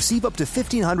Buckeye and receive up to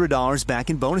 $1,500 back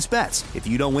in bonus bets if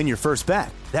you don't win your first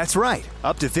bet. That's right,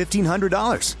 up to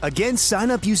 $1,500. Again, sign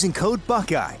up using code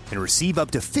Buckeye and receive up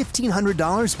to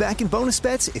 $1,500 back in bonus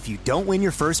bets if you don't win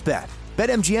your first bet.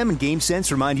 BetMGM and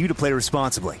GameSense remind you to play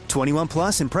responsibly. 21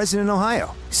 plus and present in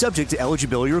Ohio. Subject to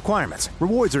eligibility requirements.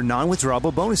 Rewards are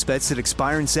non-withdrawable bonus bets that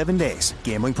expire in 7 days.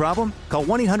 Gambling problem? Call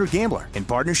 1-800-GAMBLER in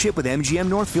partnership with MGM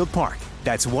Northfield Park.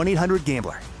 That's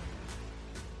 1-800-GAMBLER.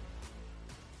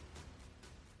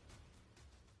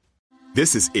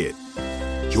 This is it.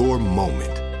 Your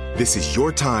moment. This is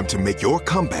your time to make your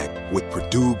comeback with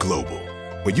Purdue Global.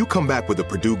 When you come back with a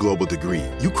Purdue Global degree,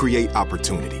 you create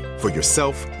opportunity for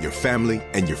yourself, your family,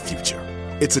 and your future.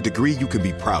 It's a degree you can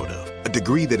be proud of, a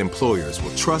degree that employers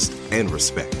will trust and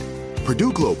respect.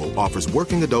 Purdue Global offers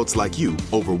working adults like you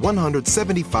over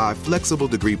 175 flexible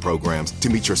degree programs to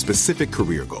meet your specific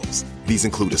career goals. These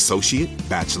include associate,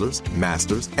 bachelor's,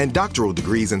 master's, and doctoral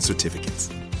degrees and certificates.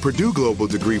 Purdue Global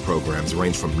degree programs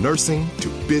range from nursing to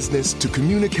business to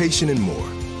communication and more.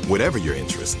 Whatever your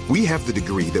interest, we have the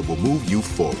degree that will move you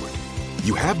forward.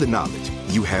 You have the knowledge,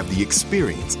 you have the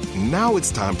experience. Now it's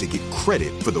time to get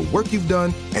credit for the work you've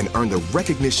done and earn the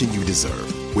recognition you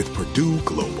deserve with Purdue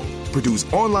Global,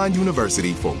 Purdue's online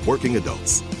university for working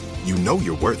adults. You know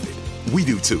you're worth it. We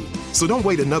do too. So don't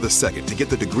wait another second to get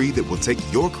the degree that will take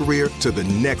your career to the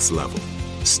next level.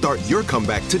 Start your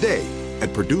comeback today at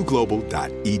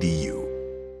purdueglobal.edu.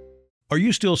 Are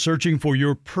you still searching for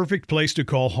your perfect place to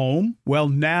call home? Well,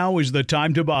 now is the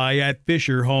time to buy at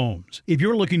Fisher Homes. If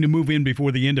you're looking to move in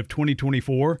before the end of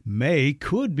 2024, May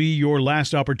could be your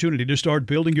last opportunity to start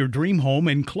building your dream home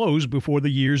and close before the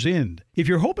year's end. If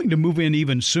you're hoping to move in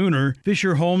even sooner,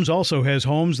 Fisher Homes also has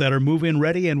homes that are move-in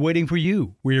ready and waiting for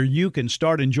you, where you can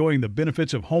start enjoying the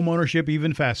benefits of homeownership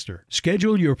even faster.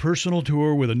 Schedule your personal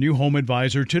tour with a new home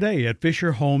advisor today at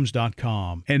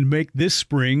FisherHomes.com and make this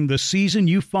spring the season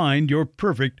you find your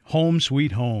perfect home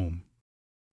sweet home.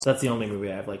 So that's the only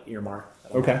movie I have like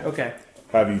earmarked. Okay.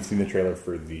 Have you seen the trailer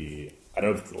for the, I don't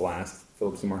know if it's the last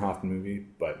Philip Seymour Hoffman movie,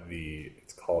 but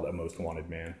it's called A Most Wanted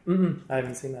Man. I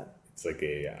haven't seen that. It's like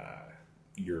a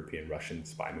European-Russian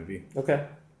spy movie. Okay.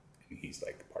 And he's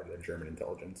like part of the German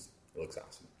intelligence. It looks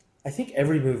awesome. I think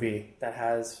every movie that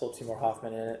has Philip Seymour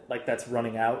Hoffman in it, like that's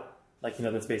running out, like, you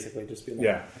know, that's basically just being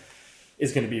like,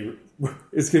 is going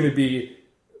to be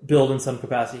billed in some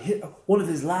capacity. Hit one of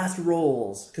his last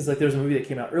roles, because like there's a movie that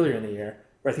came out earlier in the year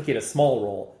where I think he had a small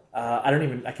role. I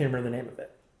can't remember the name of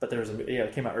it, but there was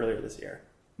it came out earlier this year.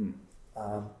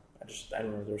 I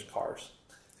remember there was cars,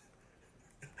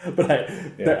 but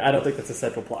I don't think that's a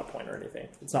central plot point or anything.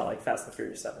 It's not like Fast and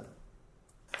Furious 7.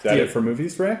 Is that it for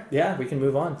movies, Ray? Yeah, we can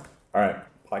move on. All right,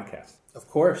 podcast. Of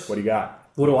course. What do you got?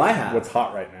 What do I have? What's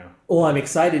hot right now? Well, I'm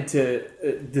excited to,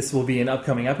 this will be in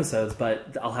upcoming episodes,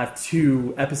 but I'll have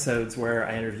 2 episodes where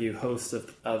I interview hosts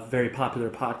of very popular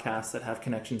podcasts that have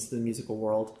connections to the musical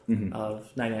world of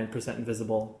 99%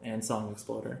 Invisible and Song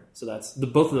Exploder. So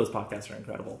both of those podcasts are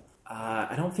incredible.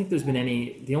 I don't think there's been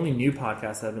the only new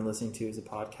podcast that I've been listening to is a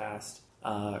podcast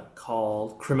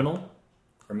called Criminal.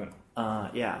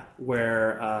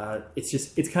 Where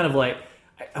it's kind of like,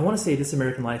 I want to say This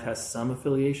American Life has some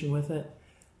affiliation with it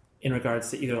in regards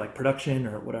to either like production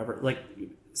or whatever, like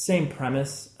same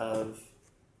premise of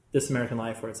This American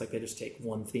Life, where it's like they just take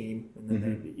one theme and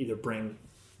then they either bring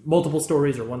multiple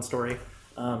stories or one story.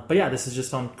 But yeah, this is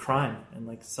just on crime, and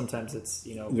like sometimes it's,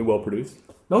 you know, is it well produced?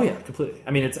 Oh yeah, completely.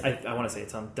 I mean, it's I want to say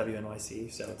it's on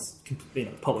WNYC, so it's, you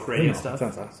know, public radio stuff.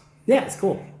 Sounds awesome. Yeah, it's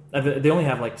cool. They only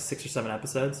have like 6 or 7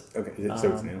 episodes. Okay,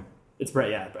 so it's new. It's great.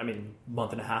 Yeah, I mean,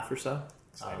 month and a half or so.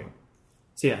 Exciting.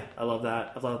 So yeah, I love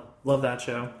that. I love that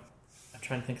show. I'm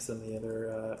trying to think of some of the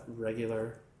other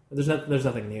regular. There's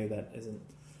nothing new that isn't.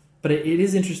 But it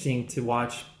is interesting to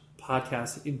watch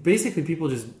podcasts. Basically, people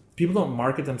don't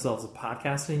market themselves as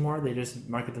podcasts anymore. They just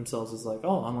market themselves as like, oh,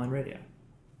 online radio.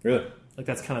 Really? Like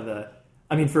that's kind of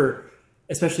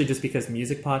especially just because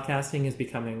music podcasting is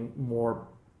becoming more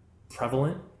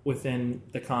prevalent within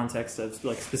the context of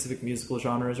like specific musical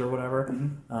genres or whatever.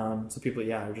 So people,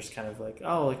 are just kind of like,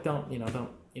 oh, like you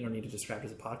don't need to describe it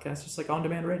as a podcast, just like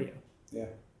on-demand radio. Yeah.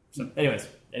 So, anyways,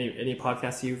 any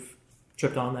podcasts you've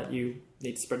tripped on that you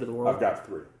need to spread to the world? I've got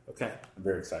 3. Okay. I'm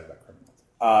very excited about Criminal.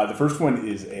 The first one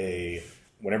is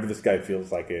whenever this guy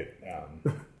feels like it,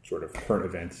 sort of current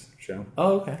events show.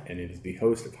 Oh, okay. And it is the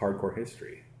host of Hardcore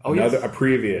History. Oh, yes. A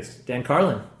previous Dan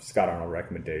Carlin. Scott Arnold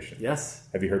recommendation. Yes.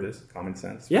 Have you heard this? Common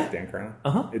Sense? Yeah. With Dan Carlin?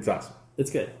 Uh-huh. It's awesome.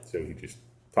 It's good. So he just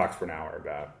talks for an hour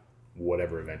about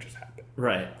whatever event just happened.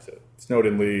 Right. So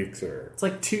Snowden leaks or... It's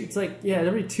like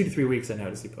every 2 to 3 weeks I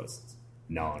notice he posts.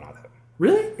 No, not that.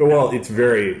 Really? Well, it's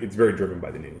very driven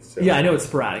by the news. So. Yeah, I know it's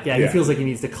sporadic. Yeah, he feels like he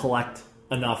needs to collect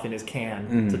enough in his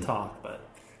can to talk, but...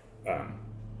 I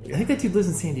think that dude lives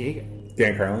in San Diego.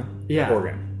 Dan Carlin? Yeah.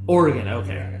 Oregon,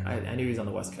 okay. Yeah. I knew he was on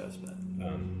the West Coast, but...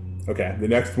 Okay, the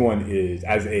next one is,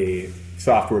 as a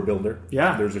software builder,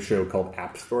 Yeah. there's a show called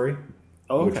App Story,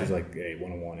 Oh, which okay. is like a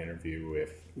one-on-one interview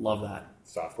with Love that.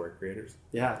 software creators.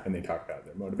 Yeah. And they talk about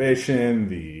their motivation,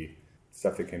 the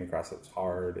stuff they came across that was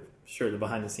hard. Sure, the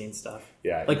behind-the-scenes stuff.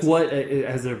 Yeah. Like, what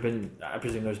has there been... I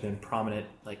presume there's been prominent,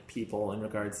 like, people in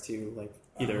regards to, like,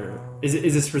 either... Is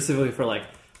it specifically for, like,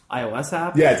 iOS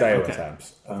apps? Yeah, it's iOS Okay.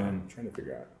 apps. I'm trying to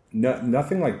figure out.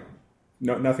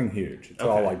 Nothing huge. It's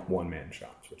all Okay. like one-man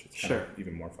shops, which is kind of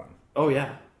even more fun Oh,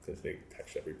 yeah. because they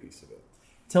touch every piece of it.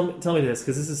 Tell me this,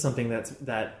 because this is something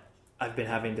that I've been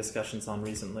having discussions on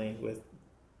recently with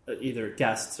either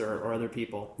guests or other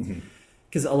people.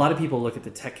 Because a lot of people look at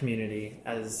the tech community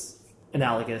as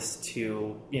analogous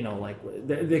to, like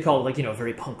they call it, like,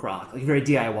 very punk rock, like very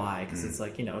DIY, because it's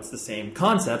like, it's the same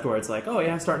concept where it's like, oh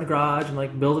yeah, start in a garage and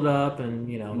like build it up and,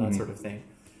 that sort of thing.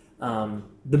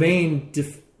 The main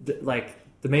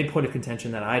point of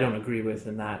contention that I don't agree with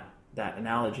in that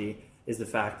analogy is the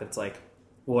fact that it's like,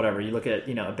 whatever, you look at,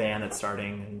 a band that's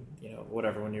starting and,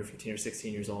 whatever, when you're 15 or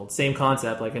 16 years old, same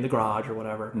concept, like in the garage or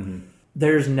whatever.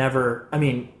 There's never,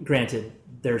 granted,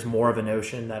 there's more of a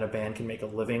notion that a band can make a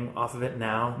living off of it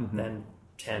now than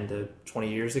 10 to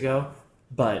 20 years ago.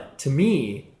 But to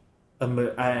me,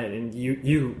 and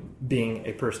you being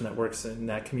a person that works in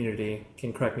that community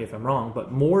can correct me if I'm wrong,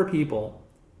 but more people,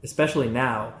 especially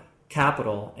now,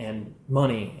 capital and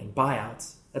money and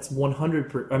buyouts, that's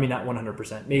 100%, not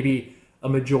 100%, maybe a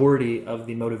majority of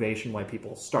the motivation why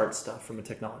people start stuff from a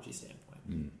technology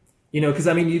standpoint. Because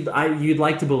you'd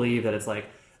like to believe that it's like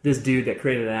this dude that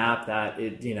created an app that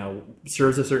it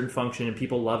serves a certain function and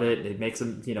people love it and it makes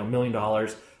them $1 million,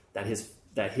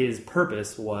 that his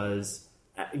purpose was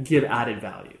give added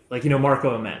value, like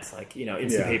Marco Immense, like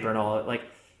Instapaper and all, like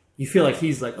you feel like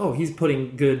he's like, oh, he's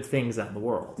putting good things out in the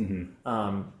world.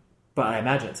 But I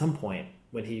imagine at some point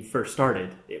when he first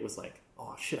started, it was like,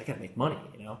 oh shit, I gotta make money,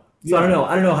 So I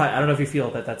don't know if you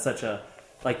feel that that's such a,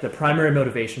 like, the primary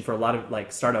motivation for a lot of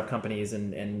like startup companies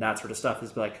and that sort of stuff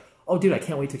is like, oh dude, I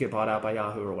can't wait to get bought out by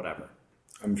Yahoo or whatever.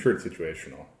 I'm sure it's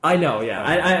situational. I know, yeah.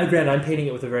 I granted, I'm painting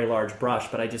it with a very large brush,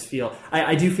 but I just feel,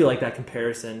 I do feel like that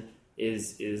comparison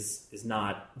is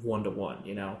not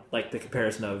one-to-one, like the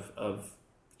comparison of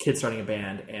kid starting a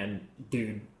band and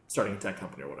dude starting a tech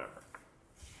company or whatever.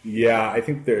 Yeah, I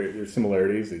think there's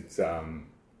similarities. It's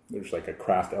there's like a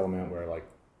craft element where like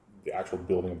the actual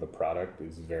building of the product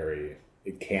is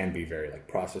it can be very like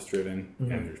process driven,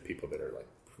 and there's people that are like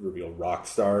real rock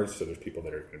stars. So there's people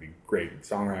that are going to be great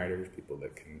songwriters, people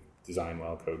that can design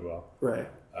well, code well, right?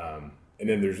 And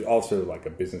then there's also like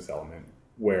a business element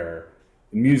where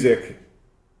in music,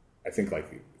 I think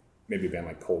like maybe a band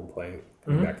like Coldplay,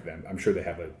 coming back to them, I'm sure they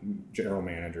have a general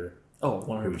manager. Oh,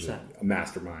 100%. A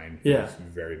mastermind. Yeah.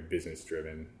 Who's very business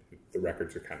driven. The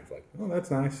records are kind of like, oh, that's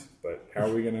nice, but how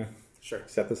are we going to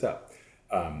set this up?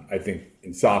 I think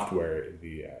in software,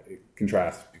 it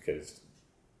contrasts because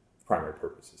the primary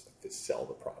purpose is to sell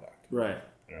the product. Right.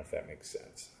 I don't know if that makes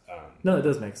sense. No, it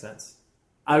does make sense.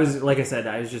 I was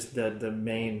just the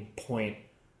main point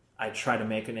I try to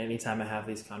make, and anytime I have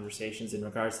these conversations in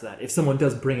regards to that, if someone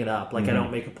does bring it up, like I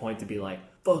don't make a point to be like,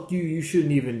 fuck you, you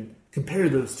shouldn't even compare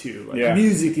those two. Like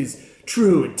music is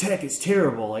true and tech is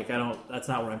terrible. Like that's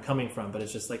not where I'm coming from, but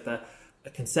it's just like a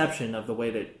conception of the way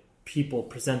that people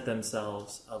present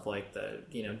themselves of like the,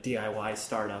 DIY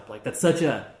startup. Like that's such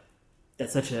a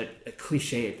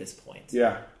cliche at this point.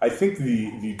 Yeah. I think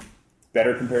the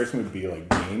better comparison would be like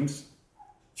games.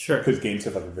 Sure. Because games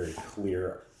have like a very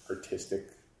clear artistic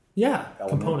element.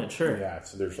 Component, sure. Yeah.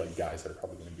 So there's like guys that are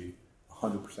probably going to be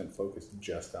 100% focused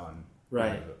just on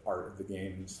the art of the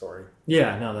game and the story.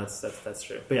 Yeah, no, that's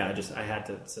true. But yeah, I had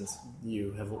to, since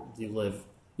you've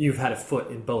had a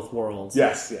foot in both worlds.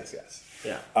 Yes.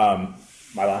 Yeah.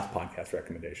 My last podcast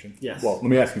recommendation. Yes. Well, let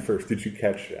me ask you first. Did you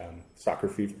catch Soccer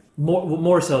Fever?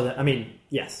 More so than,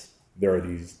 yes. There are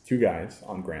these two guys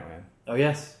on Grantland. Oh,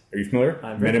 yes. Are you familiar?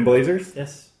 I'm Men in Blazers?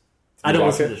 Yes. I don't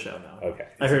listen to the show, no. Okay.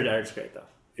 I heard Eric's great, though.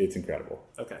 It's incredible.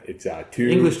 Okay. It's two...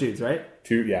 English dudes, right?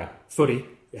 Two, yeah. Footy.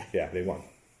 Yeah, they won.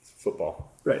 It's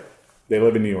football. Right. They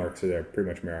live in New York, so they're pretty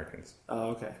much Americans.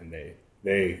 Oh, okay. And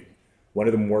they one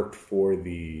of them worked for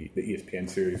the ESPN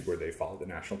series where they followed the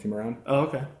national team around. Oh,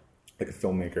 okay. Like a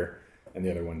filmmaker. And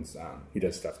the other one's, he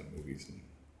does stuff in movies.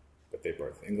 But they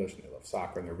both English and they love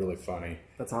soccer and they're really funny.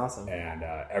 That's awesome. And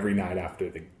every night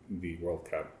after the World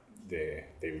Cup, they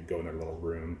would go in their little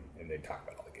room and they'd talk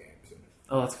about all the games. And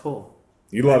oh, that's cool.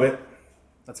 you love it.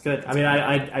 That's good. I mean,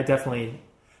 I definitely,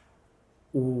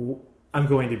 I'm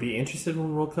going to be interested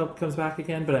when World Cup comes back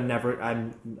again, but I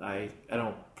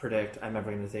don't predict I'm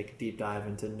ever going to take a deep dive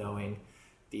into knowing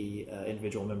the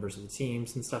individual members of the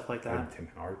teams and stuff like that. And Tim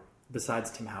Howard.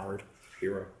 Besides Tim Howard.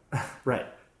 Hero. Right.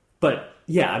 But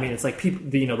yeah, I mean, it's like people,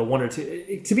 the one or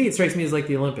two, to me, it strikes me as like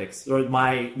the Olympics or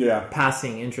my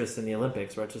passing interest in the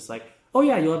Olympics, where it's just like, oh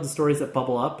yeah, you'll have the stories that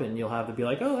bubble up and you'll have to be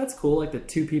like, oh, that's cool. Like the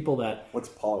two people that. What's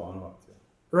Apollo on up to?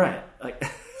 Right. Like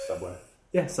Subway.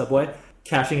 Yeah, Subway.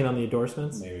 Cashing in on the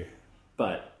endorsements. Maybe.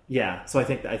 But yeah, so I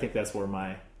think that's where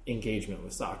my engagement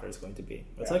with soccer is going to be.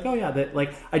 It's like, oh yeah, that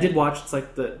like I did watch, it's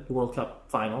like the World Cup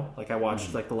final. Like I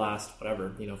watched like the last,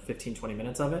 15, 20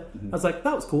 minutes of it. I was like,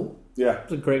 that was cool. Yeah. It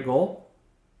was a great goal.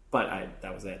 But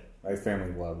that was it. My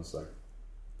family loves like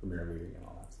Premier League and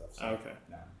all that stuff. So, okay.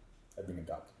 Yeah. I've been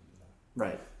adopted.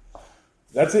 Right.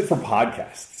 That's it for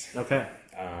podcasts. Okay.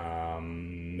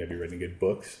 Have you read any good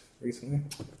books recently?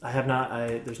 I have not.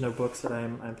 There's no books that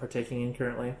I'm partaking in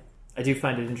currently. I do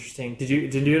find it interesting. Did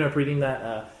you end up reading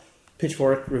that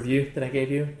Pitchfork review that I gave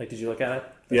you? Like, did you look at it?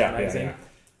 Yeah.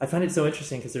 I find it so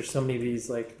interesting because there's so many of these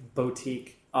like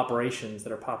boutique operations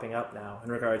that are popping up now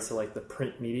in regards to like the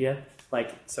print media.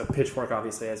 Like, so Pitchfork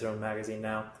obviously has their own magazine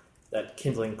now. That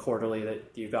Kindling Quarterly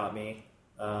that you got me.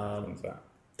 What's that?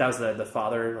 That was the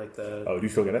father, like the... Oh, do you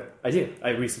still get it? I do. I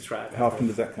resubscribe. How often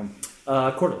does that come?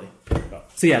 Quarterly. Oh.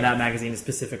 So yeah, that magazine is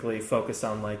specifically focused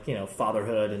on like,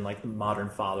 fatherhood and like the modern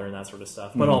father and that sort of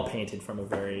stuff, but all painted from a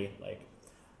very like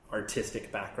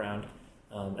artistic background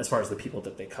as far as the people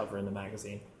that they cover in the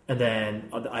magazine. And then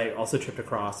I also tripped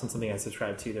across, and something I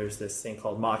subscribe to, there's this thing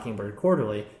called Mockingbird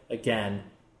Quarterly, again,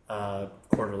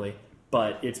 quarterly,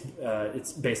 but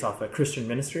it's based off a Christian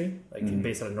ministry, like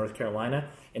based out of North Carolina.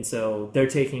 And so they're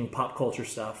taking pop culture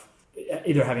stuff,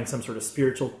 either having some sort of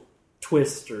spiritual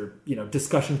twist or,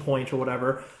 discussion point or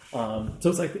whatever. So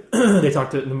it's like they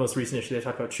talked in the most recent issue, they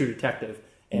talked about True Detective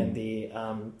and the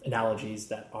analogies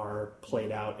that are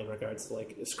played out in regards to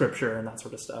like scripture and that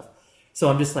sort of stuff. So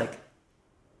I'm just like,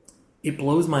 it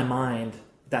blows my mind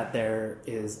that there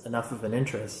is enough of an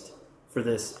interest for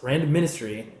this random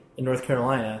ministry in North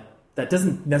Carolina that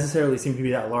doesn't necessarily seem to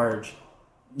be that large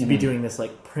to be doing this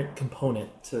like print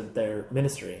component to their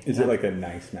ministry. Is it like a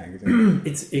nice magazine?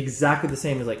 It's exactly the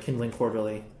same as like Kindling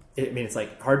Quarterly. It's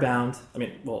like hardbound.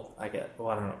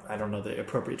 I don't know the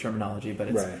appropriate terminology, but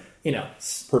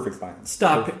it's perfect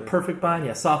bind. Perfect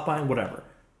bind, soft bind, whatever.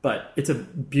 But it's a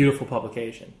beautiful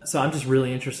publication. So I'm just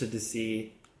really interested to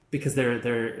see, because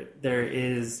there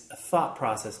is a thought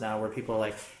process now where people are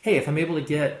like, hey, if I'm able to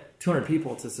get 200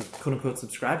 people to quote unquote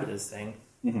subscribe to this thing,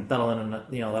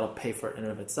 that'll pay for it in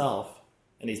and of itself,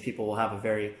 and these people will have a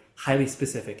very highly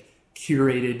specific,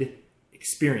 curated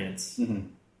experience.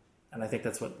 And I think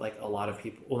that's what like a lot of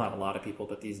people, well, not a lot of people,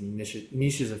 but these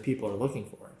niches of people are looking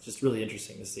for. It's just really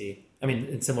interesting to see. I mean,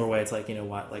 in similar way, it's like,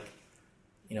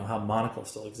 how Monocle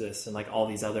still exists and like all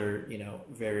these other,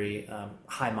 very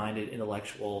high-minded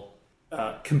intellectual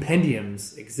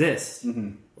compendiums exist,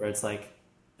 where it's like,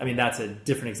 I mean, that's a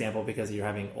different example because you're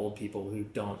having old people who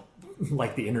don't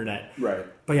like the internet. Right.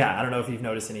 But yeah, I don't know if you've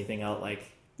noticed anything else.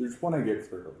 Like, there's one I get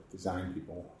for design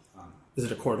people. Is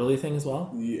it a quarterly thing as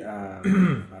well? Yeah, I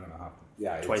don't know how.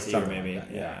 Yeah, twice a year maybe. Like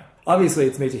yeah. Obviously,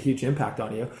 it's made a huge impact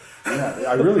on you. Yeah,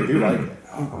 I really do like it.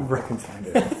 I can find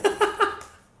it.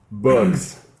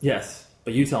 Books. Yes,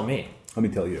 but you tell me. Let me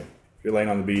tell you. If you're laying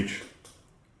on the beach,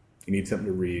 you need something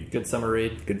to read. Good summer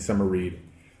read.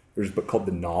 There's a book called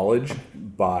The Knowledge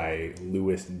by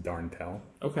Lewis Darntell.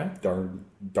 Okay.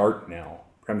 Dartnell.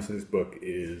 Premise of this book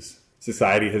is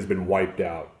society has been wiped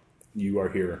out. You are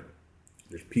here.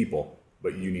 There's people,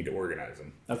 but you need to organize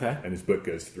them. Okay. And this book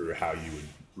goes through how you would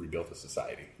rebuild a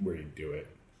society, where you'd do it.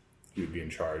 You would be in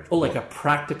charge. Oh, like a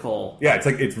practical. Yeah,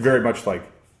 it's very much like,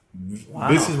 wow.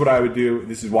 This is what I would do.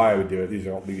 This is why I would do it.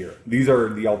 These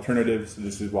are the alternatives.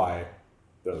 This is why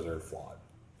those are flawed.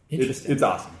 Interesting. It's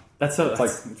awesome. It's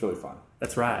really fun.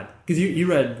 That's rad. Because you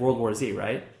read World War Z,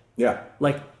 right? Yeah.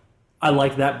 Like, I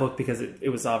liked that book because it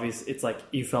was obvious. It's like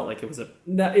you felt like it wasn't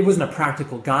a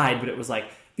practical guide, but it was like,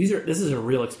 this is a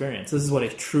real experience. This is what a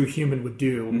true human would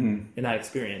do in that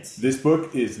experience. This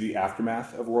book is the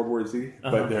aftermath of World War Z,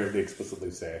 but they explicitly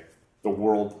say the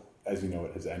world as you know,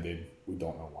 it has ended. We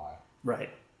don't know why. Right.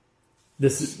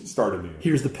 This is Started new.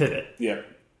 Here's the pivot. Yep.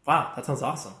 Wow, that sounds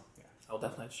awesome. Yeah. I'll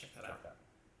definitely have to check that out.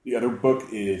 The other book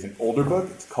is an older book.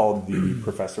 It's called The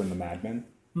Professor and the Madman.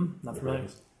 Not familiar.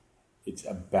 It's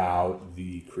about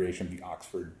the creation of the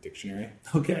Oxford Dictionary.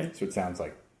 Okay. So it sounds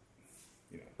like,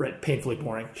 right, painfully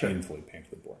boring. painfully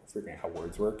boring. Figuring out how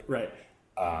words work. Right.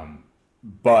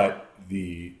 But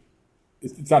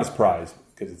it's not a surprise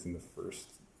because it's in the first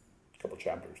couple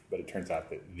chapters. But it turns out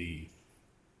that they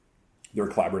were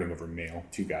collaborating over mail,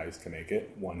 2 guys to make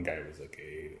it. One guy was like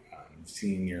a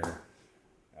senior,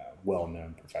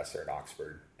 well-known professor at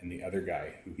Oxford, and the other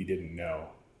guy, who he didn't know,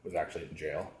 was actually in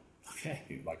jail.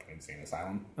 Okay. Like an insane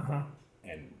asylum. Uh-huh.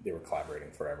 And they were collaborating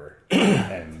forever,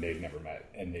 and they'd never met,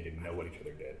 and they didn't know what each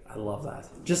other did. I love that.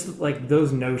 Just like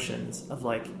those notions of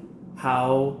like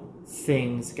how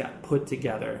things got put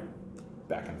together.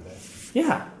 Back in the day.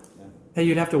 Yeah. Hey,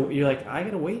 you're like, I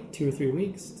gotta wait 2 or 3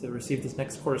 weeks to receive this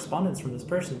next correspondence from this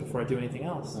person before I do anything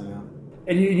else. Yeah.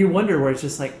 And you wonder where it's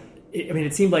just like,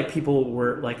 it seemed like people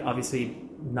were like obviously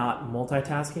not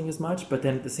multitasking as much, but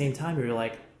then at the same time you're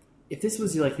like, if this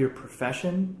was like your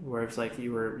profession, where it's like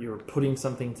you were putting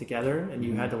something together and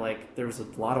you had to like, there was a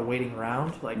lot of waiting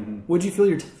around, like, would you feel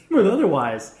your time with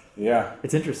otherwise? Yeah.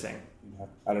 It's interesting.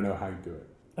 I don't know how you do it.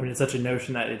 I mean, it's such a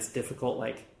notion that it's difficult,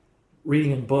 like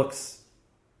reading in books,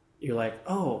 you're like,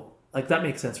 oh, like that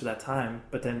makes sense for that time.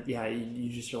 But then, yeah,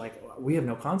 you're like, we have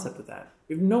no concept of that.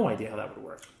 We have no idea how that would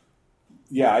work.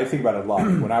 Yeah, I think about it a lot.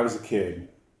 When I was a kid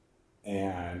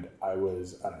and I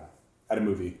was, I don't know, at a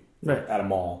movie, right, at a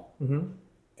mall,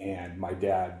 and my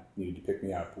dad needed to pick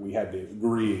me up. We had to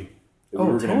agree that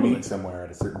we were going to meet somewhere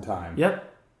at a certain time.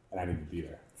 Yep. And I needed to be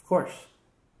there. Of course.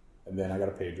 And then I got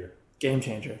a pager. Game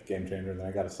changer. And then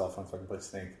I got a cell phone so I can play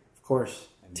Snake. Of course.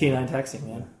 And T9 texting,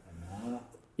 man.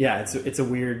 Yeah, it's a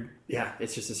weird,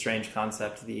 it's just a strange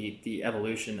concept, the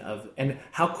evolution of, and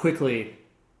how quickly,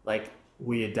 like,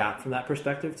 we adapt from that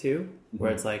perspective, too,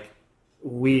 where it's like,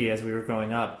 as we were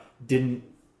growing up,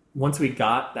 once we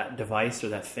got that device or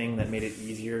that thing that made it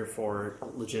easier for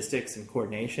logistics and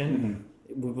coordination,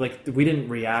 we didn't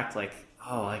react like,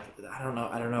 oh, like, I don't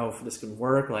know if this could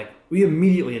work. Like, we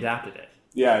immediately adapted it.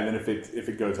 Yeah, and then if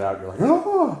it goes out, you're like,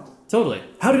 oh! Totally.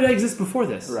 How did I exist before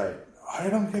this? Right. I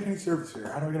don't get any service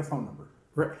here. How do I get a phone number?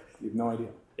 Right. You have no idea.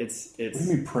 It's. What do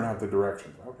you mean print out the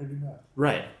directions? Why would I do that?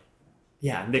 Right.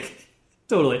 Yeah, Nick,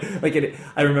 totally. Like,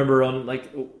 I remember on,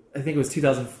 like, I think it was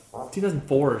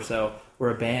 2004 or so, where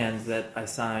a band that I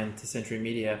signed to Century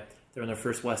Media, they were on their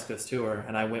first West Coast tour,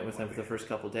 and I went with them for the first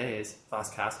couple of days,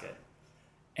 Fast Casket.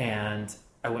 And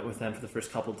I went with them for the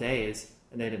first couple of days,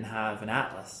 and they didn't have an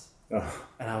atlas. Oh.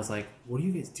 And I was like, what are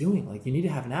you guys doing? Like, you need to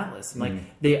have an atlas. And like,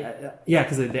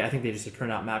 because I think they just had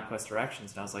printed out MapQuest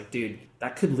directions. And I was like, dude,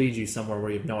 that could lead you somewhere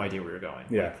where you have no idea where you're going.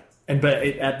 Yeah.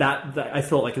 I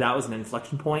felt like that was an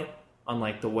inflection point on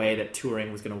like the way that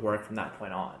touring was going to work from that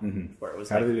point on. Where it was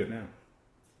How do they do it now?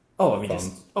 Oh, I mean,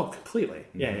 completely.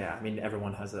 Yeah. I mean,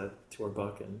 everyone has a tour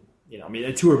book, and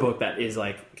a tour book that is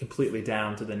like completely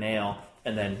down to the nail.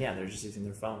 And then, they're just using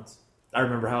their phones. I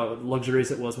remember how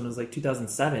luxurious it was when it was like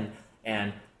 2007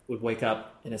 and would wake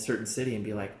up in a certain city and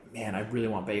be like, man, I really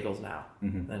want bagels now.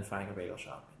 And then finding a bagel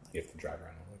shop. You have to drive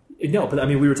around. No, but I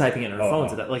mean, we were typing in our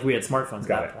phones. Like, we had smartphones at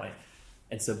that point.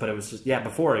 And so, but it was just,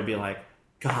 before it'd be like,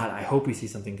 God, I hope we see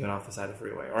something good off the side of the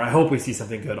freeway. Or I hope we see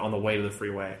something good on the way to the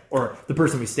freeway. Or the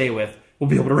person we stay with will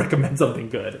be able to recommend something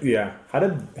good. Yeah. How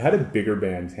did bigger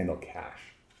bands handle cash?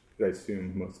 Because I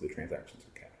assume most of the transactions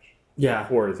are cash. Yeah.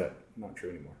 Or is that not true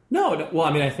anymore? No. Well,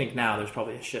 I mean, I think now there's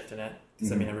probably a shift in it.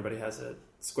 Because, I mean, everybody has a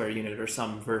Square unit or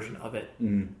some version of it.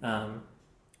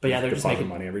 But yeah, they're just making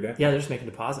money every day. Yeah, they're just making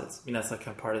deposits. I mean, that's like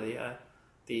kind of part of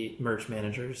the merch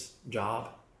manager's job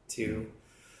to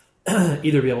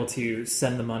either be able to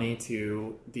send the money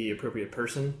to the appropriate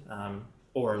person,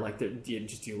 or like you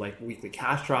just do like weekly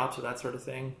cash drops or that sort of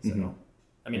thing. So,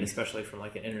 I mean, especially from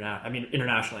like an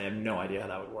internationally, I have no idea how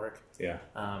that would work. Yeah.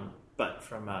 But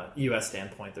from a U.S.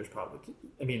 standpoint, there's probably,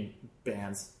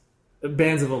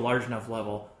 bands of a large enough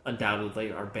level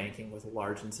undoubtedly are banking with a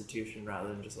large institution rather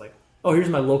than just like, oh, here's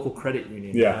my local credit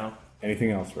union. Yeah. Anything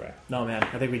else, Ray? No, man.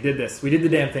 I think we did this. We did the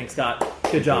damn thing, Scott.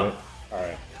 Good job. All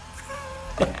right.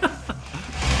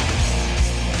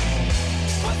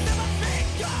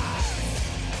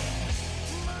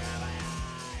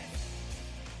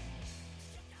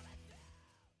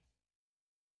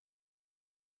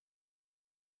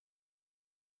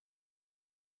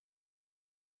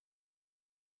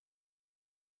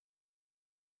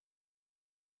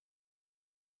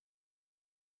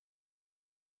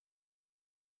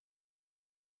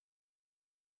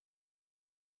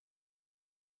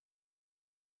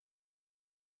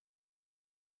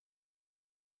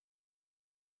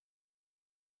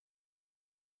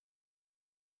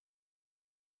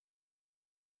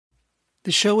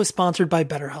 The show is sponsored by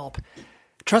BetterHelp.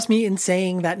 Trust me in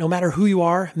saying that no matter who you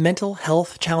are, mental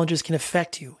health challenges can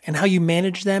affect you, and how you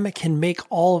manage them can make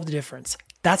all of the difference.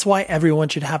 That's why everyone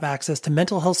should have access to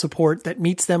mental health support that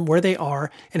meets them where they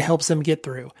are and helps them get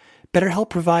through.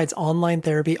 BetterHelp provides online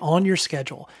therapy on your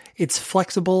schedule. It's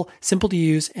flexible, simple to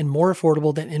use, and more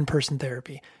affordable than in-person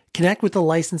therapy. Connect with a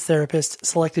licensed therapist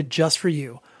selected just for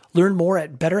you. Learn more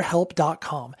at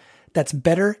betterhelp.com. That's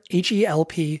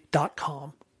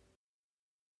betterhelp.com.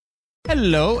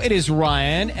 Hello, it is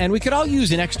Ryan, and we could all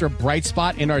use an extra bright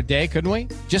spot in our day, couldn't we?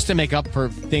 Just to make up for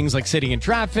things like sitting in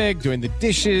traffic, doing the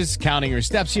dishes, counting your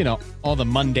steps, you know, all the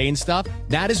mundane stuff.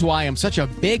 That is why I'm such a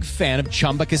big fan of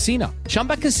Chumba Casino.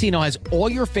 Chumba Casino has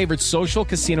all your favorite social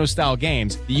casino-style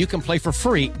games that you can play for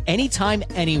free anytime,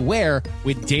 anywhere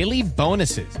with daily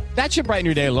bonuses. That should brighten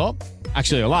your day a little.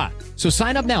 Actually, a lot. So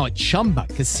sign up now at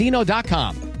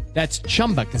ChumbaCasino.com. That's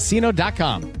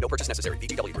ChumbaCasino.com. No purchase necessary.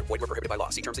 VGW Group. Void where prohibited by law.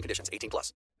 See terms and conditions.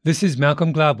 18+. This is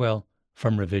Malcolm Gladwell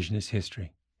from Revisionist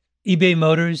History. eBay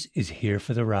Motors is here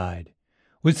for the ride.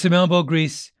 With some elbow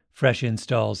grease, fresh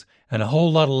installs, and a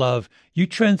whole lot of love, you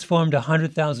transformed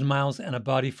 100,000 miles and a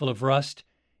body full of rust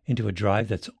into a drive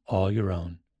that's all your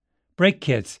own. Brake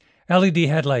kits, LED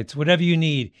headlights, whatever you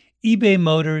need, eBay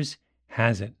Motors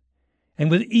has it.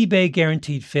 And with eBay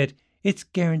Guaranteed Fit, it's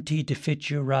guaranteed to fit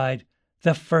your ride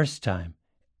the first time,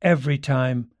 every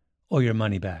time, or your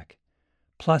money back.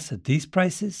 Plus, at these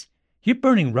prices, you're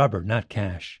burning rubber, not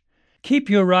cash. Keep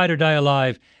your ride or die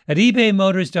alive at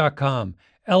ebaymotors.com.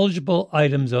 Eligible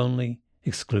items only.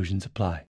 Exclusions apply.